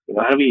real?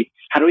 How do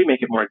we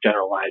make it more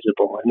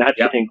generalizable? And that's,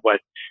 I think,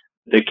 what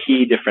the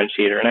key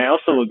differentiator. And I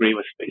also agree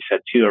with what you said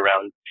too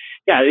around,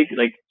 I think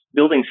like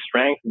building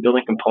strength,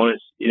 building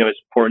components, it's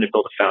important to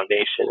build a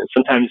foundation. And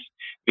sometimes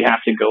we have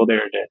to go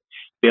there to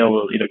be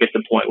able to, get to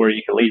the point where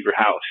you can leave your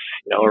house,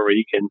 or where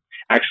you can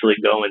actually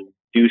go and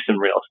do some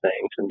real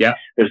things. And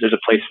there's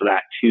a place for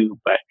that too.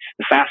 But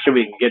the faster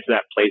we can get to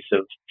that place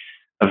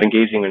of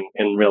engaging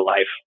in real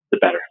life, the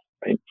better,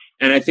 right?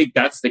 And I think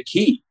that's the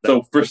key.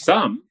 So for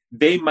some,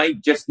 they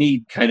might just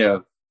need kind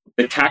of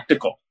the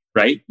tactical,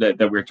 right,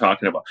 that we're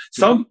talking about.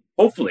 Some,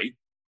 hopefully,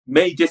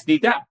 may just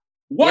need that.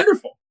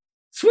 Wonderful.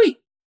 Sweet.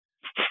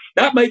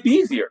 That might be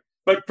easier.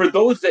 But for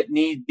those that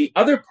need the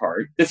other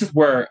part, this is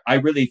where I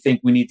really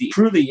think we need the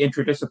truly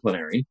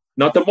interdisciplinary,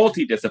 not the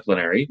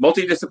multidisciplinary.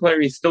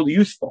 Multidisciplinary is still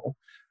useful.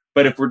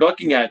 But if we're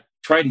looking at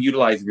trying to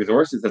utilize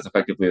resources as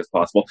effectively as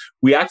possible,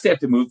 we actually have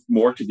to move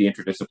more to the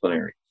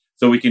interdisciplinary.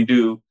 So we can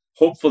do,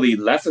 hopefully,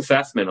 less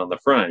assessment on the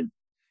front,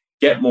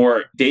 get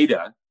more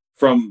data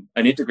from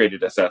an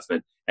integrated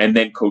assessment, and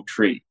then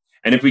co-treat.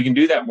 And if we can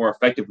do that more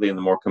effectively in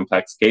the more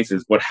complex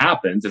cases, what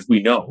happens, as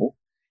we know,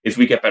 is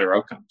we get better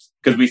outcomes.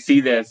 Because we see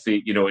this,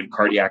 in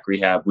cardiac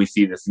rehab, we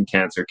see this in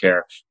cancer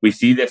care, we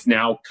see this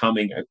now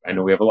coming. I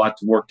know we have a lot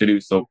of work to do,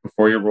 so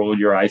before you roll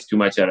your eyes too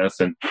much at us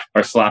and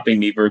are slapping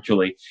me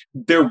virtually,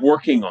 they're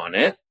working on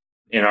it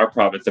in our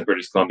province of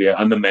British Columbia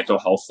on the mental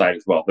health side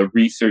as well. The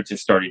research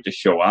is starting to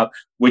show up,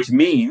 which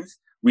means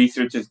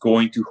research is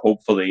going to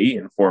hopefully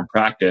inform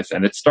practice,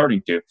 and it's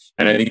starting to.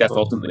 And I think that's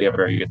ultimately a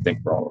very good thing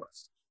for all of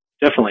us.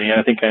 Definitely. And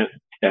I think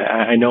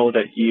I know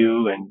that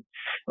you and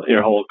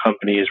your whole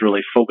company is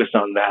really focused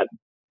on that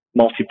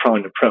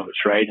multi-pronged approach,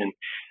 right? And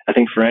I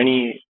think for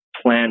any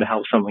plan to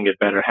help someone get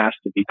better, it has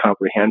to be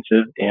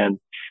comprehensive. And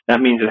that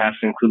means it has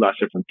to include lots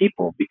of different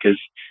people, because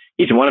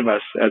each one of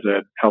us as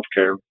a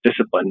healthcare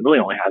discipline really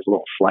only has a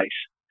little slice.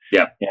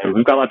 Yeah. And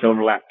we've got lots of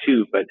overlap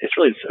too, but it's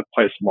really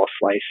quite a small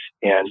slice.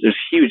 And there's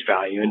huge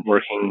value in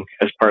working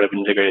as part of an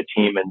integrated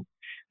team. And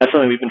that's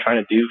something we've been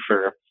trying to do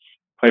for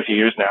quite a few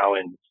years now.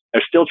 And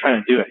they're still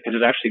trying to do it because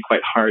it's actually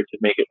quite hard to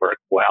make it work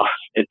well.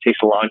 It takes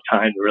a long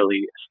time to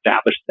really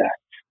establish that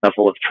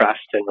level of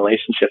trust and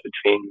relationship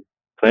between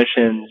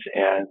clinicians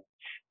and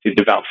to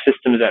develop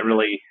systems that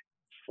really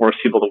force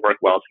people to work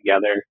well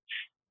together.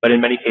 But in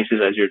many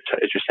cases, as you're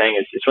saying,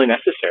 it's really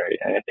necessary.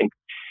 And I think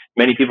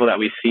many people that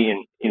we see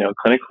in,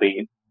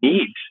 clinically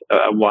need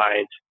a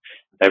wide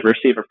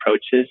diversity of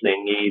approaches. They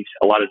need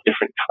a lot of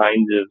different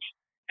kinds of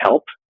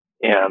help,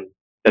 and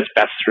that's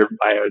best served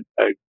by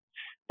a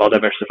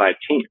well-diversified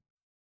team.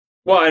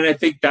 Well, and I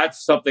think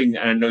that's something,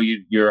 and I know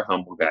you're a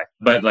humble guy,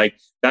 but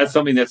that's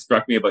something that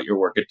struck me about your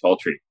work at Tall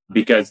Tree,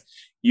 because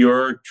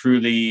you're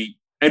truly,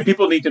 and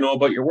people need to know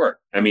about your work.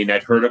 I mean,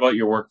 I'd heard about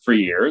your work for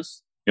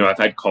years. I've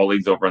had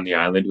colleagues over on the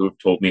island who have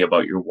told me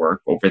about your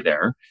work over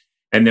there.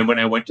 And then when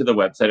I went to the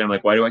website, I'm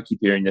like, why do I keep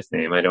hearing this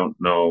name? I don't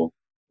know,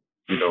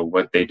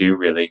 what they do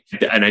really.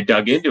 And I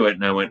dug into it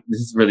and I went,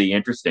 this is really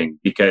interesting,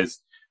 because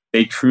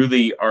they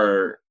truly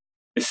are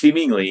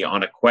seemingly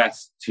on a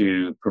quest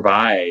to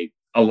provide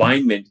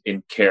alignment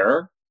in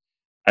care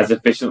as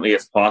efficiently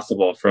as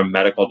possible, from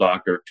medical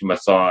doctor to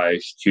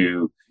massage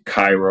to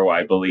chiro,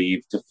 I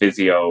believe, to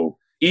physio,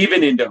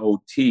 even into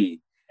OT,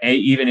 and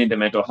even into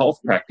mental health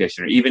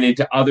practitioner, even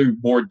into other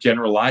more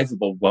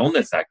generalizable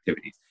wellness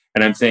activities.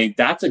 And I'm saying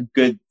that's a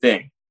good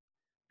thing,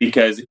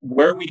 because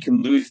where we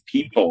can lose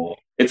people,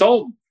 it's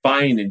all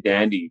fine and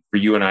dandy for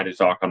you and I to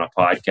talk on a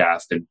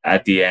podcast, and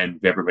at the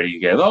end, everybody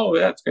goes, oh,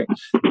 that's great.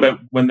 But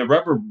when the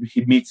rubber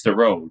meets the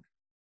road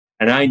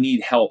and I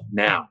need help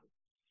now,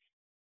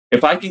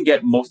 if I can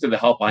get most of the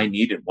help I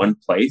need in one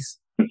place,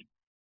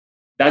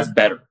 that's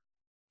better.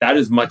 That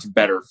is much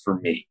better for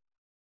me.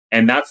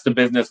 And that's the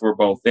business we're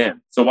both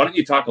in. So why don't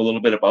you talk a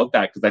little bit about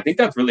that? Because I think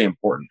that's really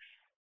important.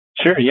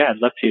 Sure. Yeah, I'd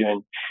love to.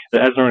 And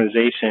as an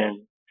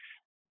organization,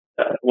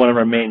 one of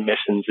our main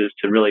missions is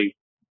to really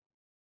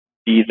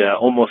be the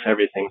almost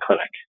everything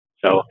clinic.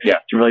 So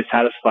to really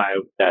satisfy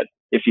that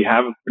if you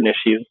have an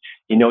issue,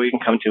 you can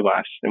come to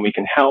us and we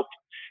can help,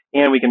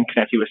 and we can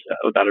connect you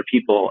with other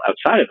people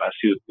outside of us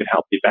who can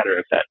help you better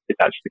if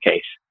that's the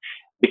case.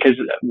 Because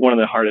one of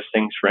the hardest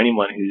things for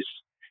anyone who's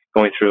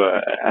going through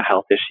a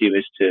health issue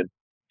is to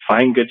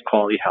find good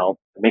quality help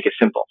and make it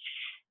simple.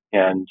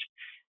 And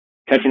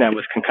connecting that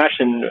with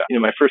concussion,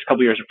 my first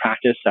couple of years of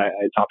practice, I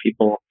saw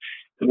people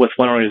with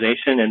one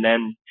organization, and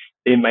then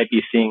they might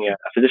be seeing a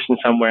physician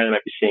somewhere, they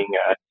might be seeing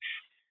a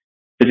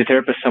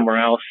physiotherapist somewhere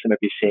else, they might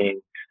be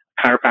seeing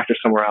a chiropractor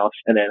somewhere else,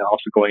 and then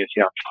also going to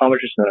see an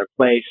optometrist in another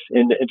place.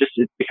 And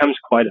it becomes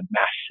quite a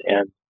mess.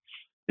 And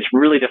it's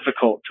really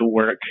difficult to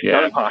work,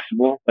 not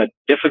impossible, but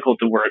difficult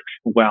to work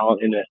well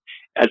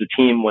as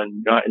a team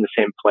when you're not in the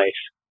same place.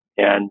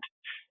 And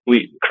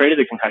we created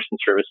the concussion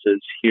services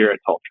here at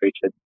Tall Tree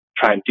to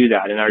try and do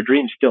that. And our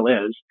dream still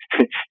is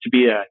to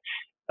be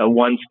a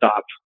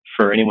one-stop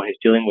for anyone who's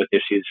dealing with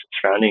issues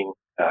surrounding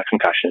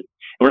concussion.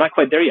 And we're not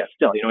quite there yet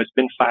still. It's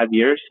been 5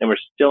 years and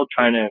we're still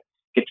trying to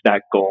get to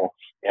that goal.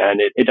 And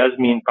it does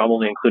mean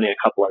probably including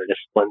a couple other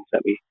disciplines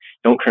that we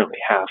don't currently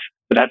have.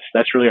 But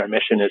that's really our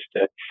mission, is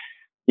to,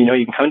 you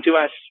can come to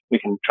us, we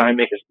can try and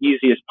make it as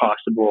easy as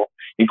possible.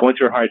 You're going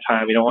through a hard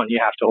time, we don't want you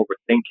to have to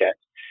overthink it.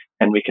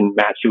 And we can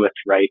match you with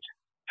the right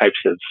types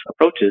of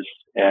approaches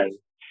and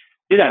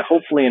do that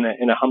hopefully in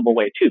a humble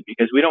way too,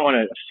 because we don't want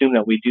to assume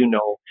that we do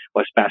know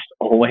what's best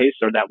always,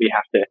 or that we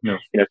have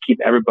to keep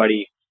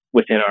everybody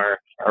within our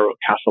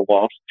castle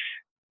walls.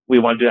 We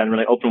want to do that in a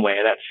really open way,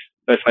 and that's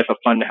why it's so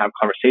fun to have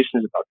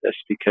conversations about this,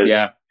 because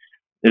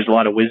there's a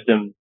lot of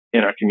wisdom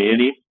in our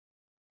community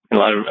and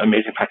a lot of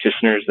amazing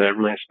practitioners that have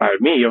really inspired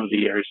me over the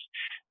years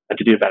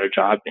to do a better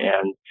job,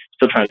 and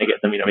still trying to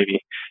get them, maybe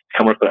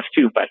come work with us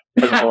too, but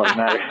it doesn't really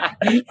matter.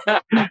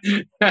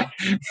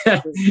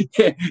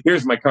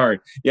 Here's my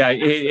card. Yeah,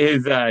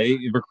 his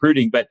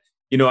recruiting. But,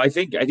 I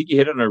think you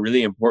hit on a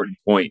really important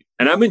point.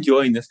 And I'm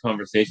enjoying this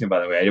conversation,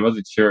 by the way. I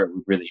wasn't sure it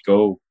would really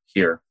go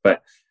here,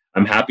 but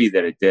I'm happy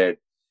that it did.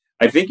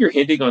 I think you're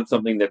hinting on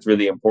something that's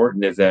really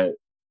important, is that,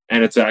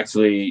 and it's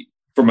actually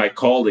for my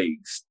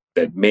colleagues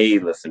that may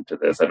listen to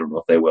this, I don't know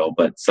if they will,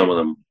 but some of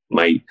them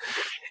might,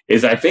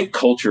 is I think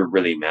culture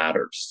really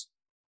matters.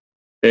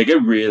 Like,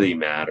 it really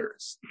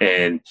matters.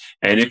 And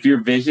if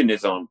your vision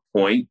is on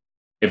point,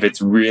 if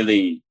it's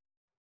really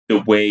the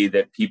way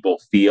that people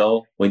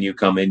feel when you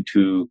come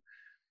into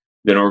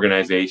an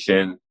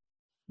organization,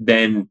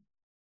 then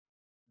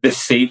the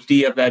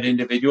safety of that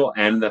individual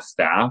and the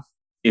staff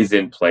is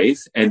in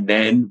place. And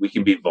then we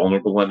can be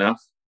vulnerable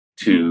enough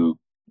to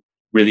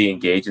really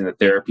engage in the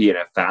therapy in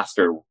a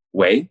faster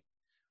way,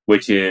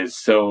 which is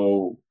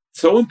so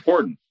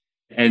important.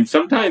 And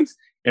sometimes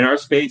in our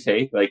space,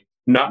 hey, like,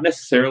 not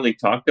necessarily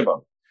talked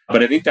about,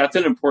 but I think that's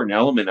an important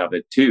element of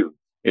it too,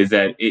 is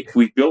that if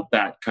we built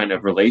that kind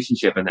of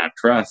relationship and that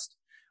trust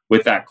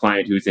with that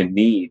client who's in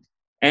need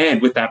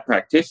and with that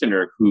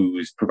practitioner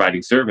who's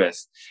providing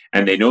service,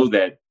 and they know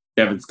that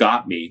Devin's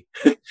got me,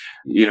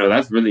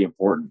 that's really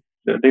important.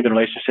 I think the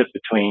relationship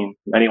between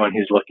anyone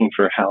who's looking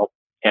for help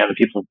and the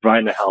people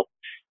providing the help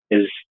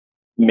is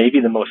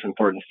maybe the most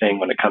important thing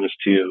when it comes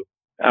to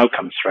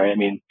outcomes, right? I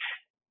mean,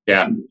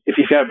 yeah, if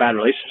you've got a bad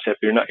relationship,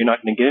 you're not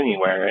going to get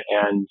anywhere.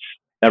 And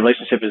that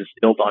relationship is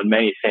built on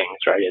many things,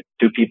 right? It's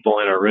two people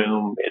in a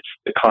room, it's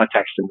the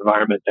context and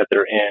environment that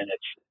they're in,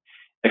 it's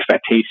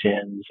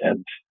expectations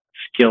and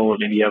skill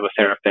maybe of a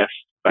therapist.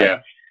 But, yeah.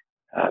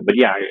 But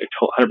yeah,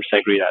 I 100%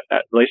 agree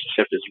that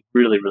relationship is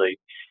really, really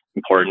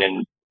important,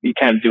 and you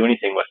can't do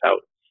anything without,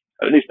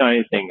 at least not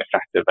anything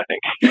effective, I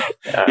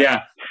think.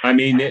 Yeah. I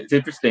mean, it's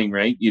interesting,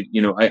 right?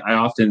 I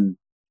often,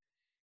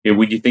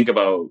 when you think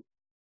about,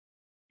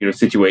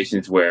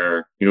 situations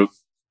where,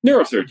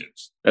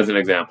 neurosurgeons, as an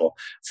example,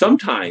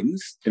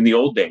 sometimes in the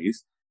old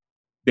days,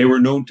 they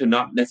were known to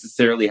not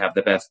necessarily have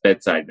the best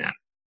bedside manner,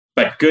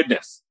 but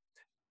goodness,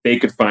 they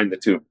could find the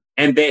tumor.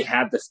 And they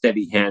had the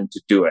steady hand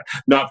to do it.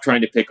 Not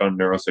trying to pick on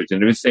neurosurgeons.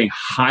 I'm just saying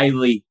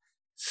highly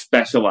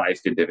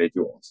specialized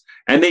individuals.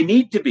 And they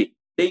need to be.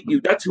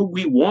 That's who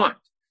we want.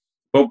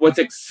 But what's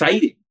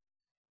exciting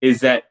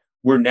is that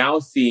we're now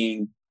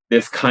seeing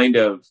this kind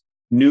of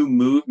new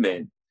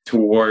movement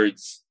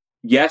towards,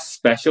 yes,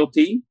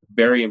 specialty,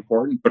 very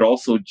important, but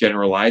also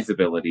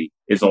generalizability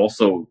is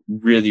also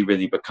really,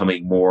 really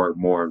becoming more and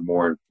more and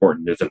more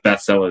important. There's a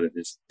bestseller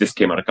that this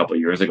came out a couple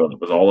of years ago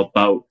that was all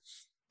about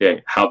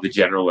how the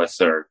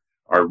generalists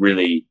are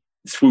really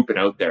swooping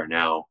out there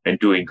now and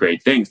doing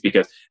great things,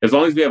 because as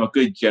long as we have a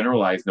good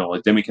generalized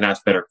knowledge, then we can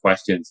ask better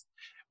questions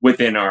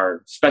within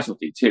our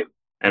specialty too.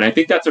 And I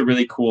think that's a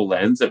really cool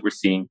lens that we're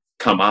seeing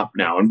come up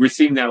now. And we're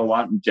seeing that a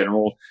lot in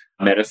general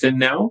medicine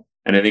now.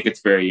 And I think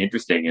it's very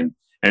interesting. And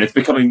it's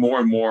becoming more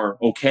and more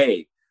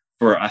okay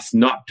for us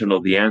not to know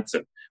the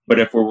answer. But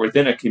if we're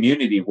within a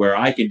community where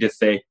I can just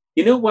say,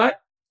 you know what,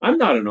 I'm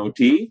not an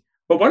OT,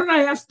 but why don't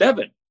I ask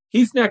Devin?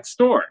 He's next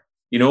door.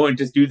 And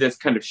just do this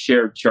kind of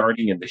shared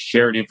charting and the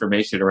shared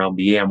information around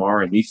the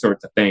EMR and these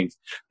sorts of things.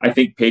 I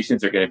think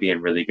patients are going to be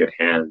in really good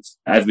hands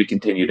as we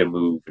continue to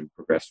move and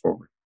progress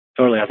forward.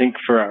 Totally. I think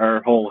for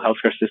our whole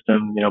healthcare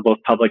system, both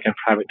public and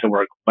private, to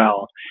work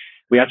well,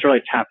 we have to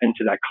really tap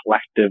into that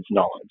collective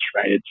knowledge,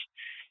 right?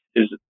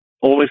 There's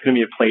always going to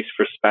be a place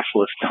for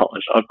specialist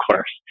knowledge, of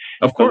course.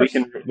 Of course.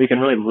 But we can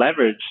really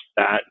leverage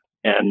that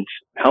and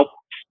help,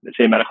 let's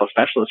say, medical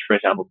specialists, for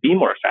example, be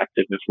more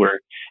effective if we're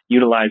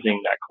utilizing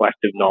that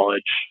collective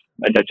knowledge,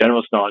 that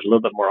generalist knowledge, a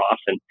little bit more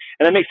often.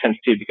 And that makes sense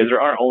too, because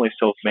there are only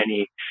so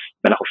many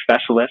medical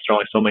specialists, there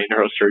are only so many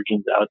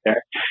neurosurgeons out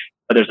there,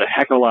 but there's a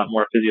heck of a lot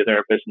more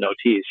physiotherapists and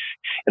OTs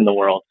in the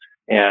world.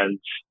 And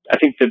I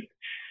think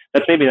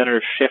that's maybe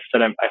another shift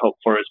that I hope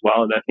for as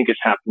well, and I think is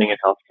happening in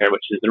healthcare,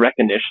 which is the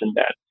recognition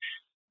that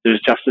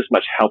there's just as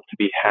much help to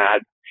be had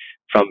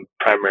from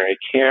primary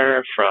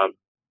care, from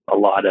a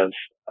lot of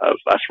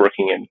us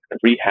working in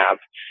rehab,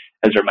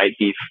 as there might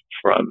be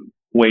from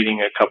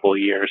waiting a couple of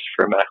years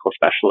for a medical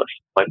specialist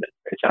appointment,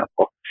 for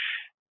example.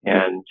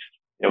 And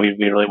we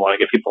really want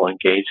to get people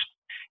engaged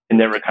in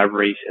their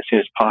recovery as soon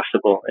as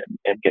possible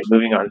and get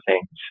moving on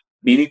things.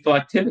 Meaningful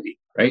activity,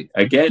 right?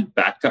 Again,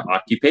 back to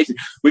occupation.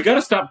 We got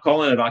to stop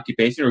calling it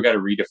occupation. We got to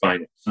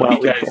redefine it. Well,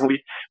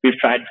 we've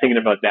tried thinking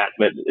about that,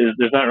 but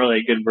there's not really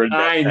a good word.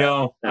 I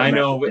know.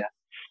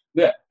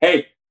 Yeah.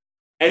 Hey,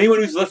 anyone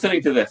who's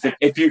listening to this,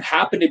 if you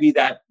happen to be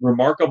that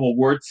remarkable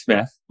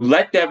wordsmith,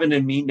 let Devin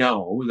and me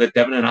know, let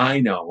Devin and I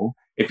know.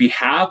 If you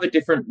have a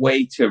different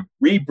way to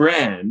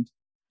rebrand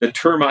the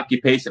term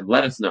occupation,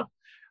 let us know.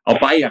 I'll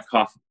buy you a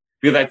coffee,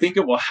 because I think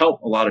it will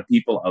help a lot of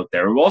people out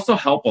there. It will also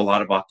help a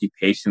lot of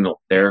occupational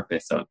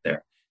therapists out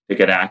there to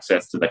get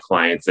access to the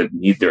clients that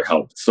need their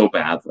help so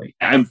badly.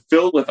 I'm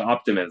filled with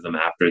optimism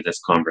after this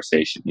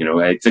conversation.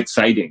 It's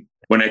exciting.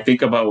 When I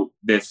think about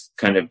this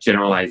kind of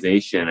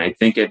generalization, I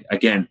think it,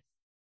 again,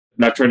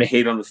 not trying to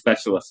hate on the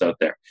specialists out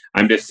there.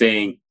 I'm just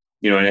saying,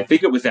 and I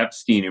think it was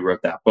Epstein who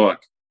wrote that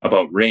book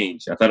about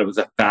range. I thought it was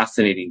a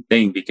fascinating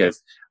thing,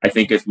 because I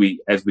think as we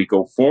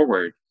go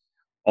forward,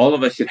 all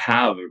of us should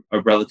have a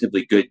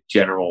relatively good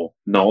general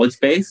knowledge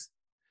base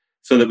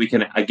so that we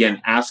can,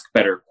 again, ask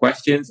better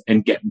questions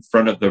and get in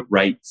front of the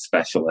right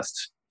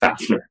specialists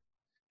faster.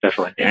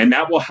 definitely. And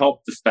that will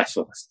help the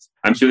specialists.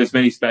 I'm sure there's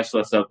many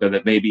specialists out there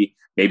that maybe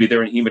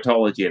they're in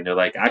hematology and they're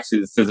like,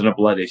 actually, this isn't a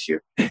blood issue.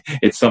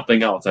 It's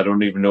something else. I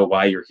don't even know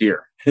why you're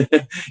here.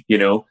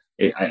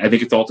 I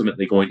think it's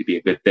ultimately going to be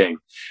a good thing.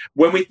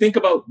 When we think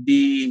about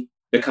the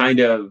kind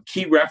of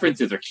key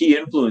references or key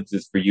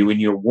influences for you in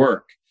your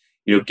work,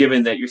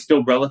 given that you're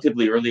still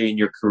relatively early in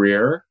your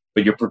career,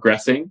 but you're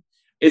progressing,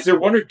 is there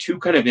one or two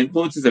kind of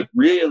influences that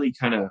really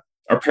kind of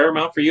are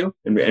paramount for you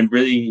and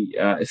really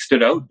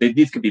stood out?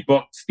 These could be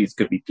books, these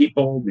could be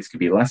people, these could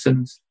be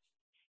lessons.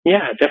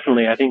 Yeah,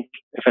 definitely. I think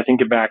if I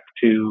think back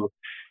to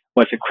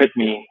what's equipped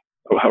me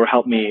or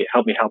helped me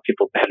help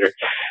people better,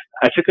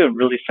 I took a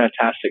really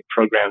fantastic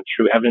program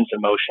through Evidence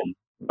in Motion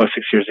about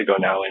 6 years ago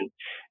now. And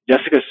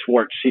Jessica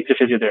Swartz, she's a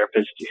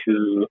physiotherapist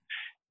who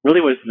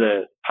really was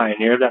the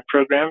pioneer of that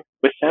program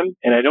with them.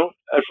 And I don't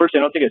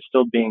think it's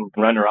still being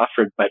run or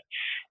offered, but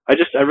I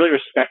really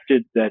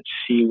respected that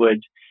she would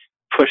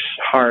push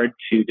hard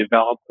to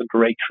develop a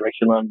great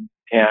curriculum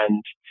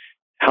and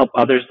help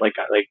others like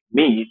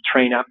me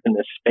train up in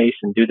this space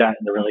and do that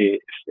in a really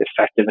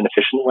effective and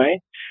efficient way.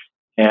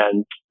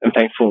 And I'm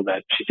thankful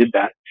that she did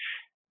that.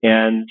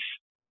 And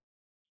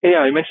yeah,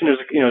 I mentioned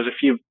there's a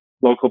few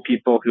local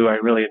people who I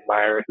really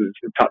admire who've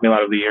taught me a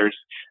lot over the years.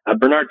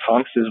 Bernard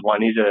Tonks is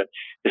one. He's a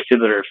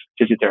vestibular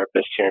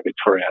physiotherapist here in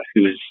Victoria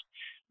who's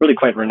really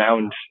quite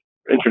renowned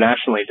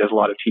internationally, does a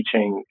lot of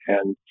teaching,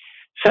 and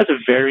has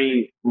a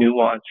very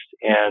nuanced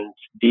and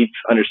deep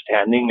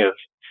understanding of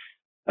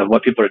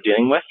what people are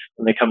dealing with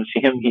when they come to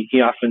see him.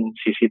 He often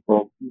sees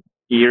people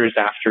years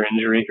after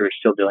injury who are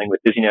still dealing with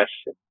dizziness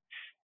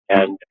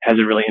and has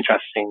a really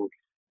interesting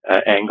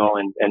angle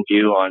and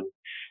view on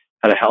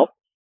how to help.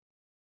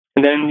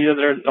 And then,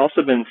 there's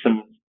also been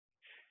some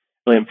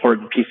really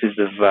important pieces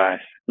of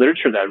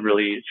literature that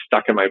really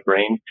stuck in my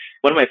brain.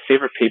 One of my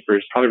favorite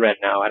papers, probably read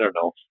now,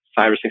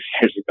 5 or 6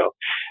 years ago.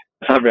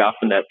 It's not very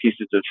often that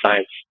pieces of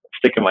science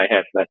stick in my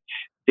head, but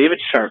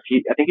David Sharp,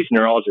 I think he's a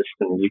neurologist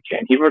in the UK,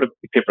 and he wrote a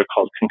paper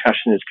called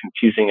Concussion is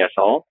Confusing Us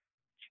All.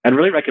 I'd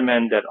really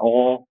recommend that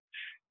all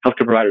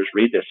healthcare providers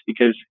read this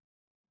because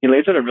he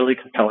lays out a really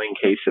compelling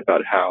case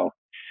about how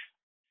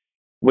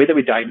the way that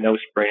we diagnose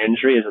brain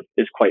injury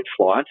is quite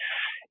flawed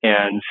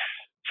and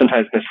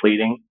sometimes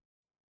misleading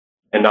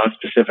and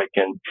non-specific,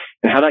 and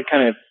how that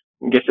kind of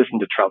gets us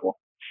into trouble.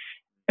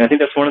 And I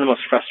think that's one of the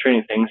most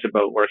frustrating things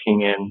about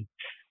working in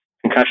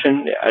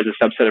concussion as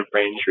a subset of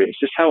brain injury. It's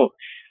just how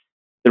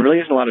there really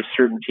isn't a lot of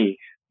certainty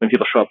when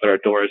people show up at our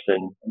doors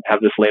and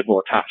have this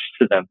label attached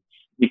to them,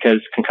 because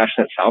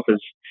concussion itself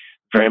is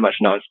very much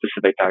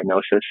non-specific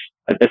diagnosis.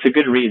 It's a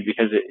good read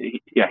because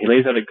he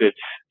lays out a good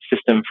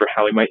system for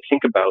how we might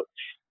think about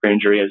brain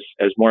injury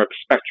as more of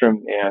a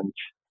spectrum and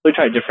really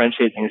try to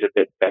differentiate things a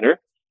bit better.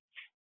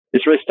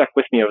 It's really stuck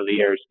with me over the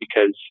years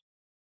because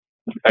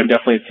I've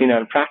definitely seen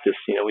that in practice.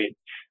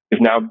 We've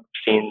now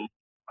seen,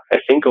 I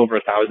think, over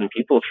 1,000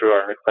 people through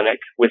our clinic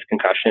with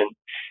concussion.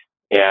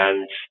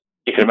 And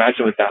you can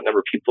imagine with that number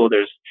of people,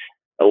 there's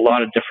a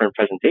lot of different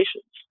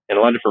presentations and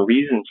a lot of different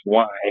reasons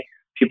why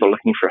people are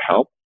looking for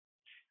help.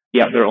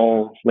 Yeah, they're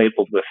all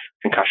labeled with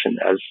concussion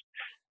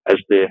as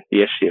the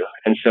issue.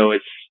 And so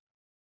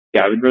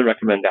I would really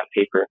recommend that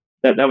paper.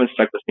 That one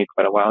stuck with me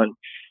quite a while. And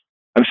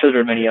I'm sure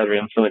there are many other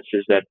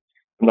influences that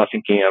I'm not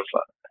thinking of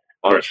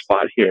on the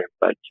spot here,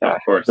 but of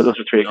course. So those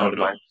are three that come to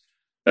mind.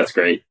 That's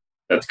great.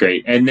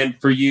 And then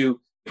for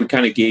you, we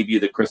kind of gave you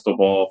the crystal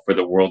ball for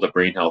the world of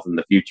brain health in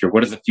the future.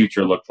 What does the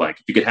future look like?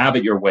 If you could have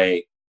it your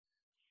way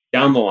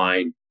down the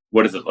line,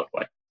 what does it look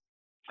like?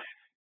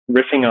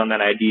 Riffing on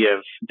that idea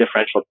of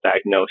differential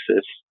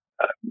diagnosis,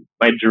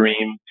 my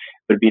dream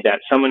would be that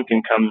someone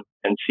can come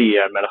and see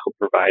a medical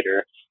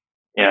provider,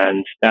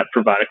 and that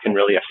provider can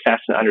really assess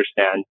and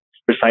understand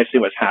precisely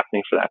what's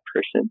happening for that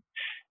person.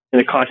 In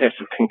the context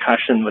of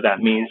concussion, what that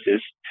means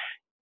is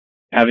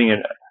having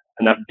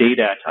enough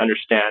data to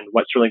understand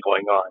what's really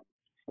going on.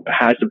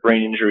 Has the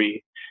brain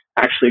injury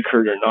actually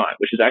occurred or not,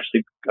 which is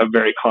actually a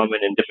very common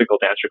and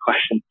difficult to answer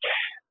question.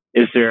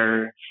 Is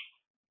there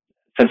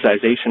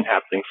sensitization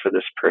happening for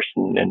this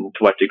person, and to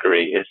what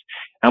degree?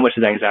 How much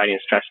is anxiety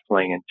and stress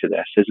playing into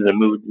this? Is it a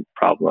mood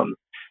problem?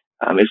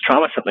 Is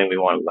trauma something we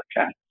want to look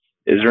at?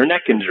 Is there a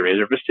neck injury? Is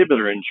there a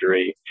vestibular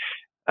injury?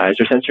 Is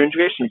there sensory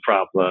integration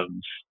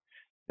problems?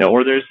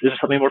 Or there's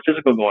something more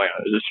physical going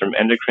on. Is this from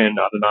endocrine,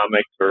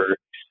 autonomic, or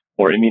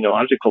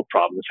immunological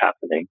problems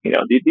happening?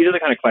 These are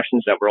the kind of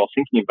questions that we're all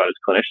thinking about as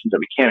clinicians that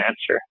we can't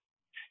answer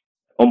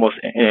almost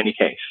in any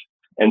case.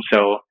 And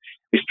so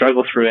we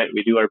struggle through it.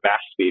 We do our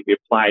best. We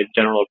apply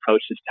general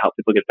approaches to help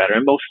people get better,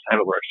 and most of the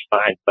time it works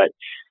fine. But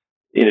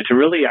to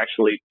really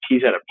actually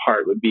tease that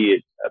apart would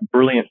be a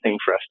brilliant thing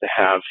for us to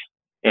have.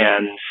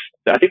 And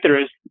I think there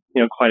is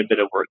quite a bit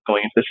of work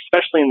going into this,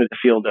 especially in the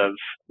field of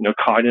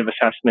cognitive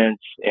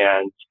assessments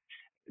and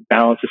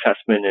balance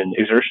assessment and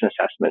exertion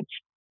assessments.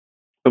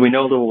 But we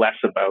know a little less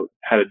about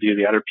how to do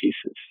the other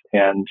pieces,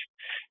 and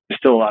there's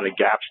still a lot of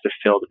gaps to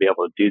fill to be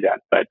able to do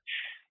that. But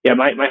yeah,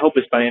 my hope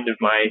is by the end of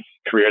my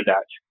career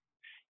that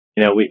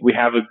we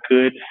have a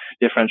good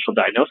differential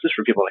diagnosis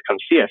for people that come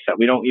see us, that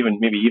we don't even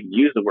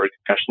use the word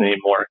concussion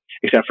anymore,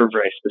 except for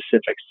very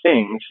specific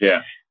things.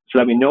 Yeah. So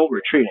that we know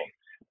we're treating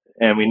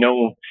and we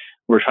know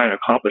we're trying to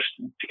accomplish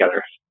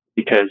together.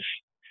 Because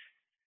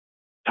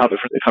the topic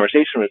for the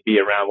conversation would be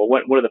around, well,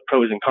 what are the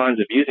pros and cons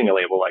of using a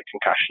label like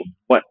concussion?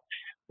 What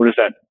does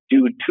that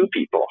do to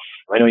people?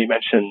 I know you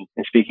mentioned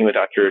in speaking with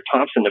Dr.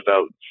 Thompson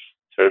about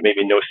sort of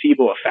maybe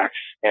nocebo effects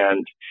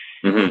and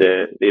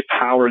the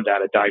power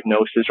that a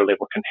diagnosis or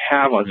label can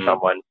have on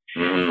someone.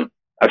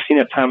 I've seen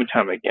it time and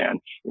time again,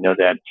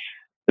 that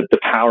the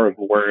power of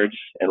words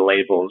and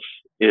labels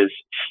is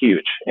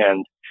huge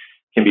and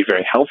can be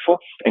very helpful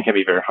and can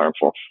be very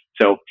harmful.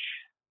 So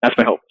that's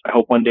my hope. I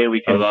hope one day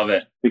we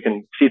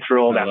can see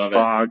through all that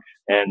fog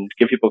and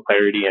give people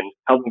clarity and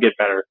help them get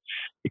better,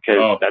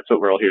 because that's what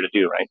we're all here to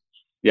do, right?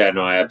 Yeah,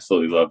 no, I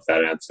absolutely love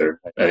that answer.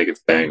 I think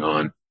it's bang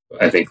on.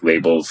 I think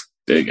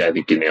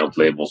you nailed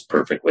labels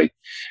perfectly.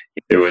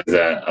 There was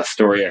a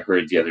story I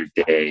heard the other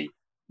day,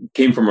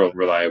 came from a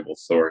reliable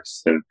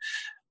source,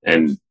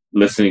 and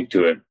listening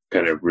to it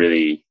kind of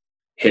really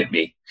hit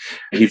me.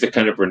 He's a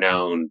kind of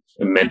renowned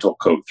mental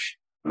coach.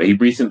 He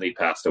recently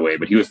passed away,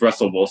 but he was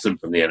Russell Wilson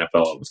from the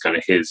NFL. It was kind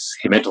of his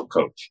mental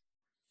coach.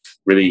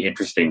 Really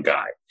interesting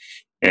guy.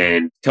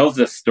 And tells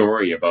a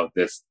story about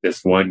this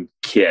one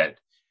kid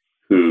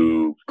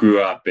who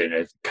grew up in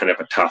a kind of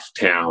a tough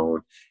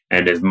town,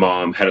 and his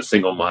mom had a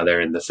single mother,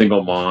 and the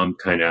single mom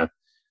kind of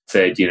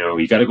said,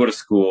 you got to go to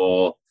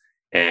school.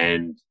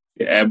 And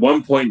at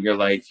one point in your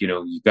life,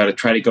 you got to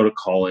try to go to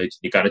college.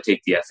 You got to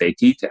take the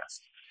SAT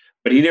test.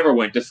 But he never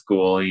went to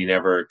school, and he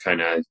never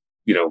kind of,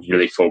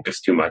 really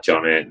focused too much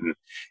on it. And,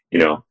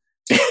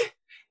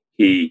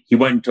 he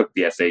went and took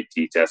the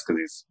SAT test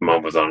because his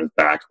mom was on his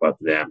back about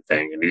the damn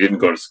thing. And he didn't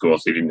go to school,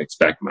 so he didn't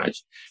expect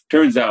much.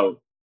 Turns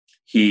out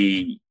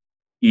he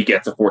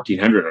gets a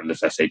 1400 on this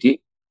SAT.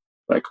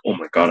 Like, oh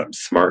my God, I'm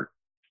smart.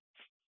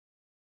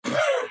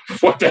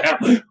 What the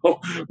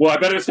hell? Well, I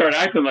better start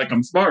acting like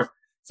I'm smart.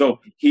 So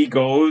he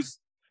goes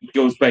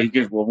back. He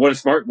goes, well, what do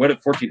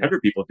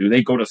 1,400 people do?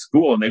 They go to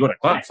school and they go to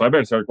class. So I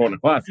better start going to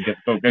class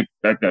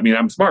and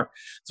I'm smart.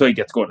 So he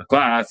gets going to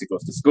class. He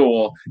goes to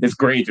school. His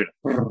grades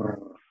are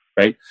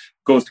right.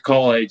 Goes to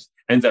college.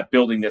 Ends up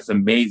building this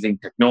amazing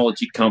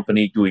technology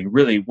company, doing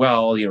really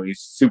well. He's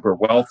super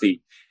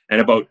wealthy.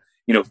 And about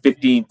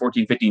 15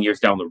 years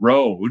down the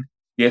road,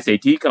 the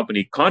SAT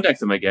company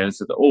contacts him again and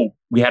says, oh,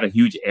 we had a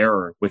huge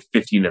error with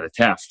 15 of the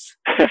tests.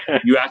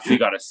 You actually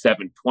got a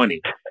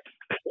 720.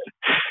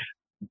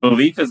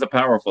 Belief is a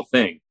powerful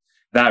thing.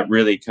 That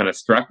really kind of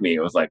struck me.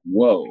 It was like,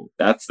 whoa,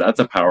 that's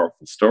a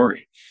powerful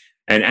story.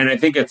 And I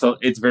think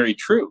it's very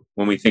true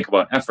when we think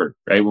about effort,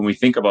 right? When we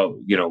think about,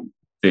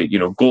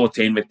 the goal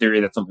attainment theory,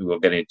 that's something we'll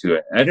get into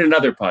at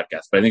another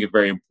podcast, but I think a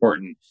very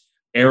important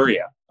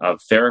area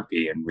of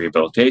therapy and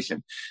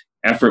rehabilitation.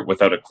 Effort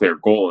without a clear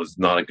goal is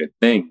not a good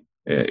thing,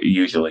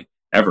 usually,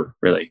 ever,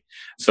 really.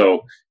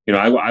 So,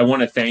 I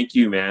want to thank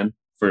you, man.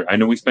 I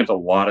know we spent a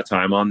lot of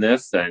time on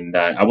this, and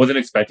I wasn't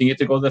expecting it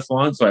to go this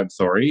long, so I'm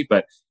sorry,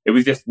 but it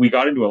was just, we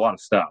got into a lot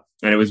of stuff,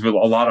 and it was a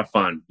lot of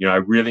fun. I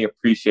really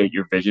appreciate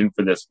your vision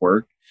for this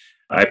work.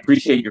 I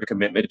appreciate your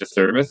commitment to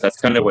service. That's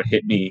kind of what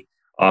hit me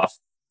off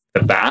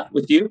the bat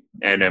with you,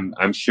 and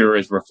I'm sure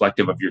is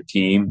reflective of your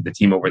team, the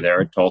team over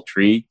there at Tall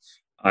Tree.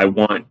 I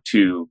want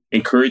to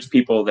encourage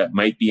people that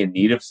might be in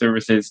need of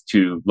services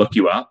to look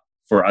you up.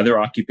 For other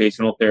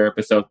occupational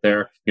therapists out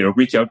there,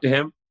 reach out to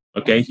him.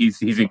 Okay.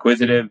 He's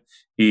inquisitive.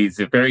 He's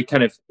a very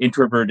kind of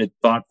introverted,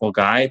 thoughtful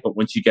guy, but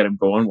once you get him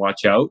going,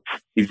 watch out.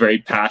 He's very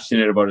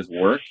passionate about his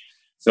work.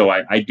 So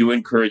I do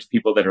encourage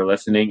people that are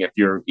listening, if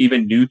you're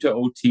even new to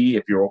OT,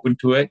 if you're open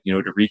to it,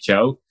 to reach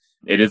out.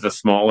 It is a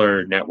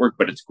smaller network,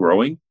 but it's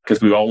growing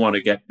because we all want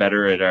to get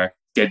better at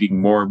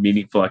getting more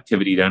meaningful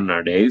activity done in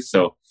our days.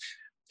 So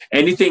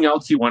anything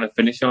else you want to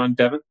finish on,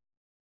 Devin?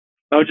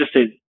 I would just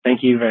say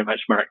thank you very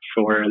much, Mark,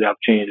 for the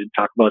opportunity to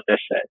talk about this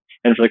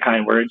and for the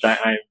kind words.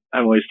 I'm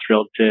always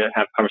thrilled to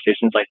have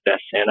conversations like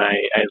this, and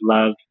I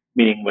love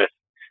meeting with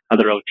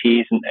other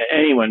OTs and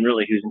anyone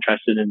really who's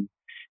interested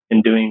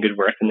in doing good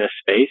work in this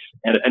space,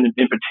 and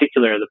in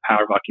particular the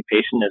power of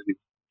occupation, as we've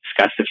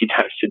discussed a few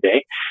times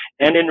today,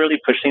 and in really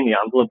pushing the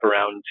envelope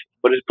around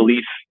what does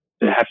belief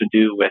have to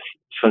do with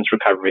someone's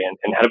recovery,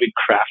 and how do we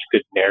craft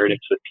good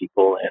narratives with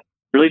people and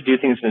really do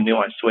things in a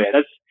nuanced way.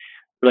 That's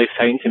really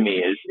exciting to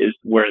me is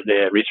where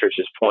the research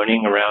is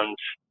pointing around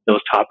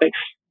those topics.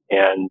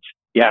 And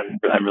yeah,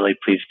 I'm really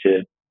pleased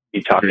to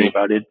be talking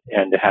about it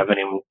and to have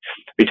anyone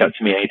reach out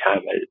to me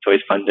anytime. It's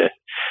always fun to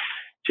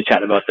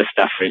chat about this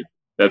stuff. Great.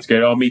 That's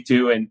great. Oh, me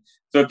too. And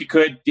so if you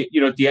could,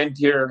 at the end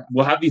here,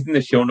 we'll have these in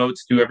the show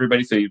notes to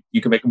everybody so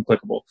you can make them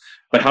clickable.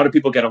 But how do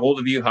people get a hold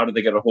of you? How do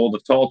they get a hold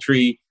of Tall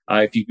Tree?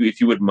 If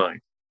you wouldn't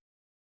mind.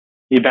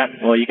 You bet.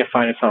 Well, you can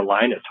find us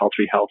online at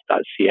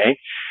talltreehealth.ca.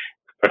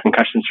 Our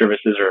concussion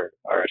services are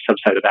a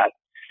subset of that,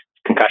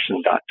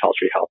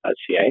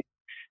 concussion.talltreehealth.ca.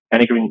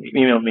 And you can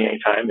email me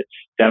anytime. It's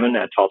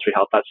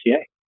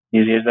devin@talltreehealth.ca.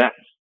 Easy as that.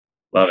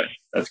 Love it.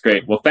 That's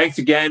great. Well, thanks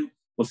again.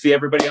 We'll see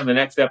everybody on the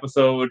next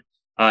episode.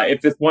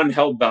 If this one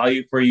held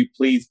value for you,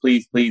 please,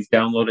 please, please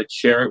download it,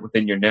 share it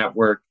within your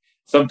network.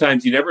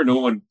 Sometimes you never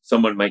know when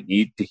someone might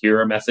need to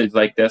hear a message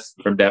like this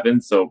from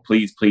Devin. So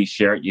please, please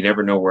share it. You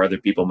never know where other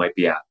people might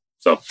be at.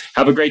 So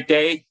have a great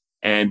day,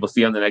 and we'll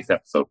see you on the next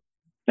episode.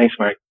 Thanks,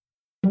 Mark.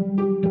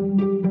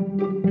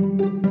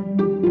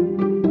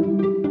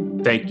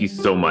 Thank you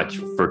so much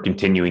for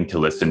continuing to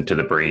listen to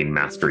the Brain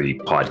Mastery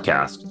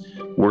podcast.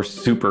 We're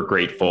super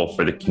grateful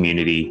for the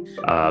community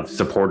of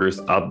supporters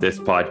of this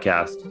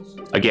podcast.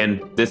 Again,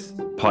 this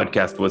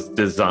podcast was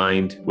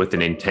designed with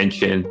an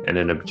intention and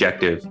an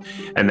objective,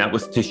 and that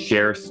was to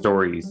share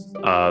stories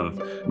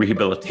of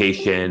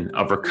rehabilitation,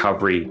 of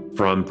recovery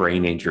from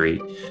brain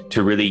injury,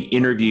 to really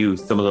interview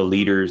some of the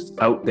leaders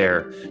out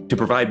there to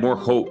provide more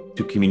hope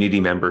to community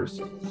members.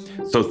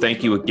 So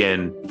thank you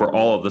again for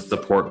all of the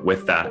support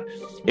with that.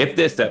 If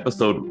this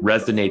episode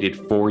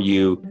resonated for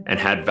you and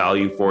had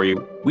value for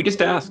you, we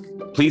just ask,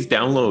 please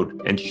download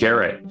and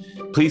share it.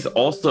 Please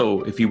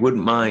also, if you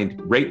wouldn't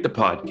mind, rate the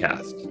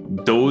podcast.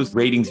 Those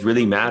ratings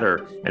really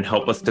matter and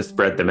help us to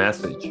spread the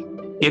message.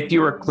 If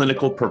you're a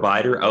clinical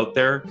provider out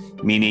there,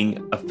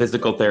 meaning a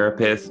physical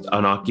therapist,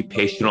 an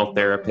occupational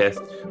therapist,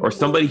 or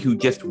somebody who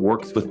just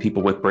works with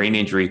people with brain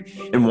injury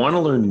and want to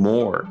learn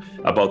more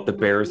about the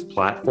BEARS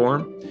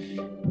platform,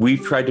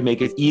 we've tried to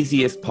make it as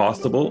easy as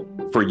possible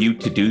for you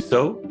to do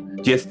so.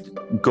 Just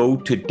go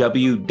to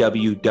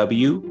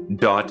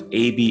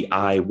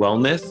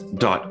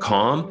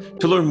www.abiwellness.com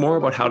to learn more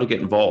about how to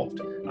get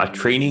involved.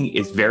 Training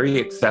is very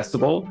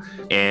accessible,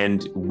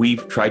 and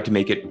we've tried to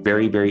make it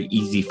very, very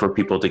easy for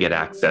people to get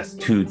access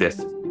to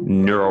this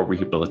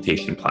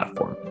neurorehabilitation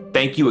platform.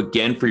 Thank you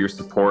again for your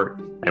support,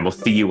 and we'll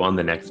see you on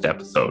the next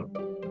episode.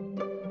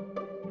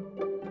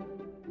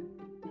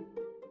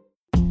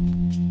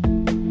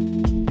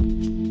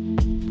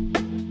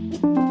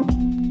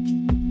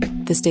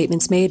 The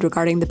statements made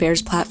regarding the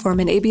BEARS platform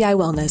and ABI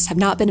Wellness have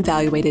not been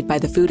evaluated by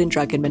the Food and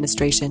Drug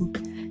Administration.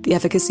 The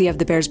efficacy of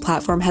the BEARS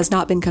platform has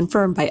not been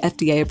confirmed by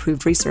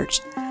FDA-approved research.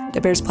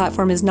 The BEARS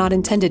platform is not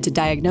intended to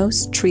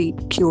diagnose,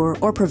 treat, cure,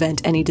 or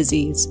prevent any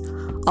disease.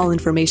 All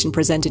information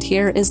presented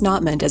here is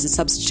not meant as a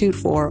substitute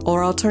for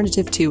or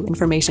alternative to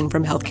information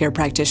from healthcare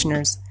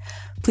practitioners.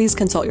 Please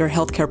consult your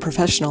healthcare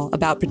professional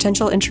about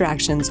potential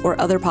interactions or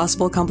other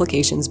possible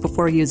complications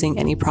before using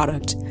any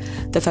product.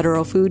 The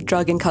Federal Food,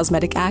 Drug, and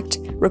Cosmetic Act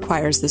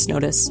requires this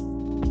notice.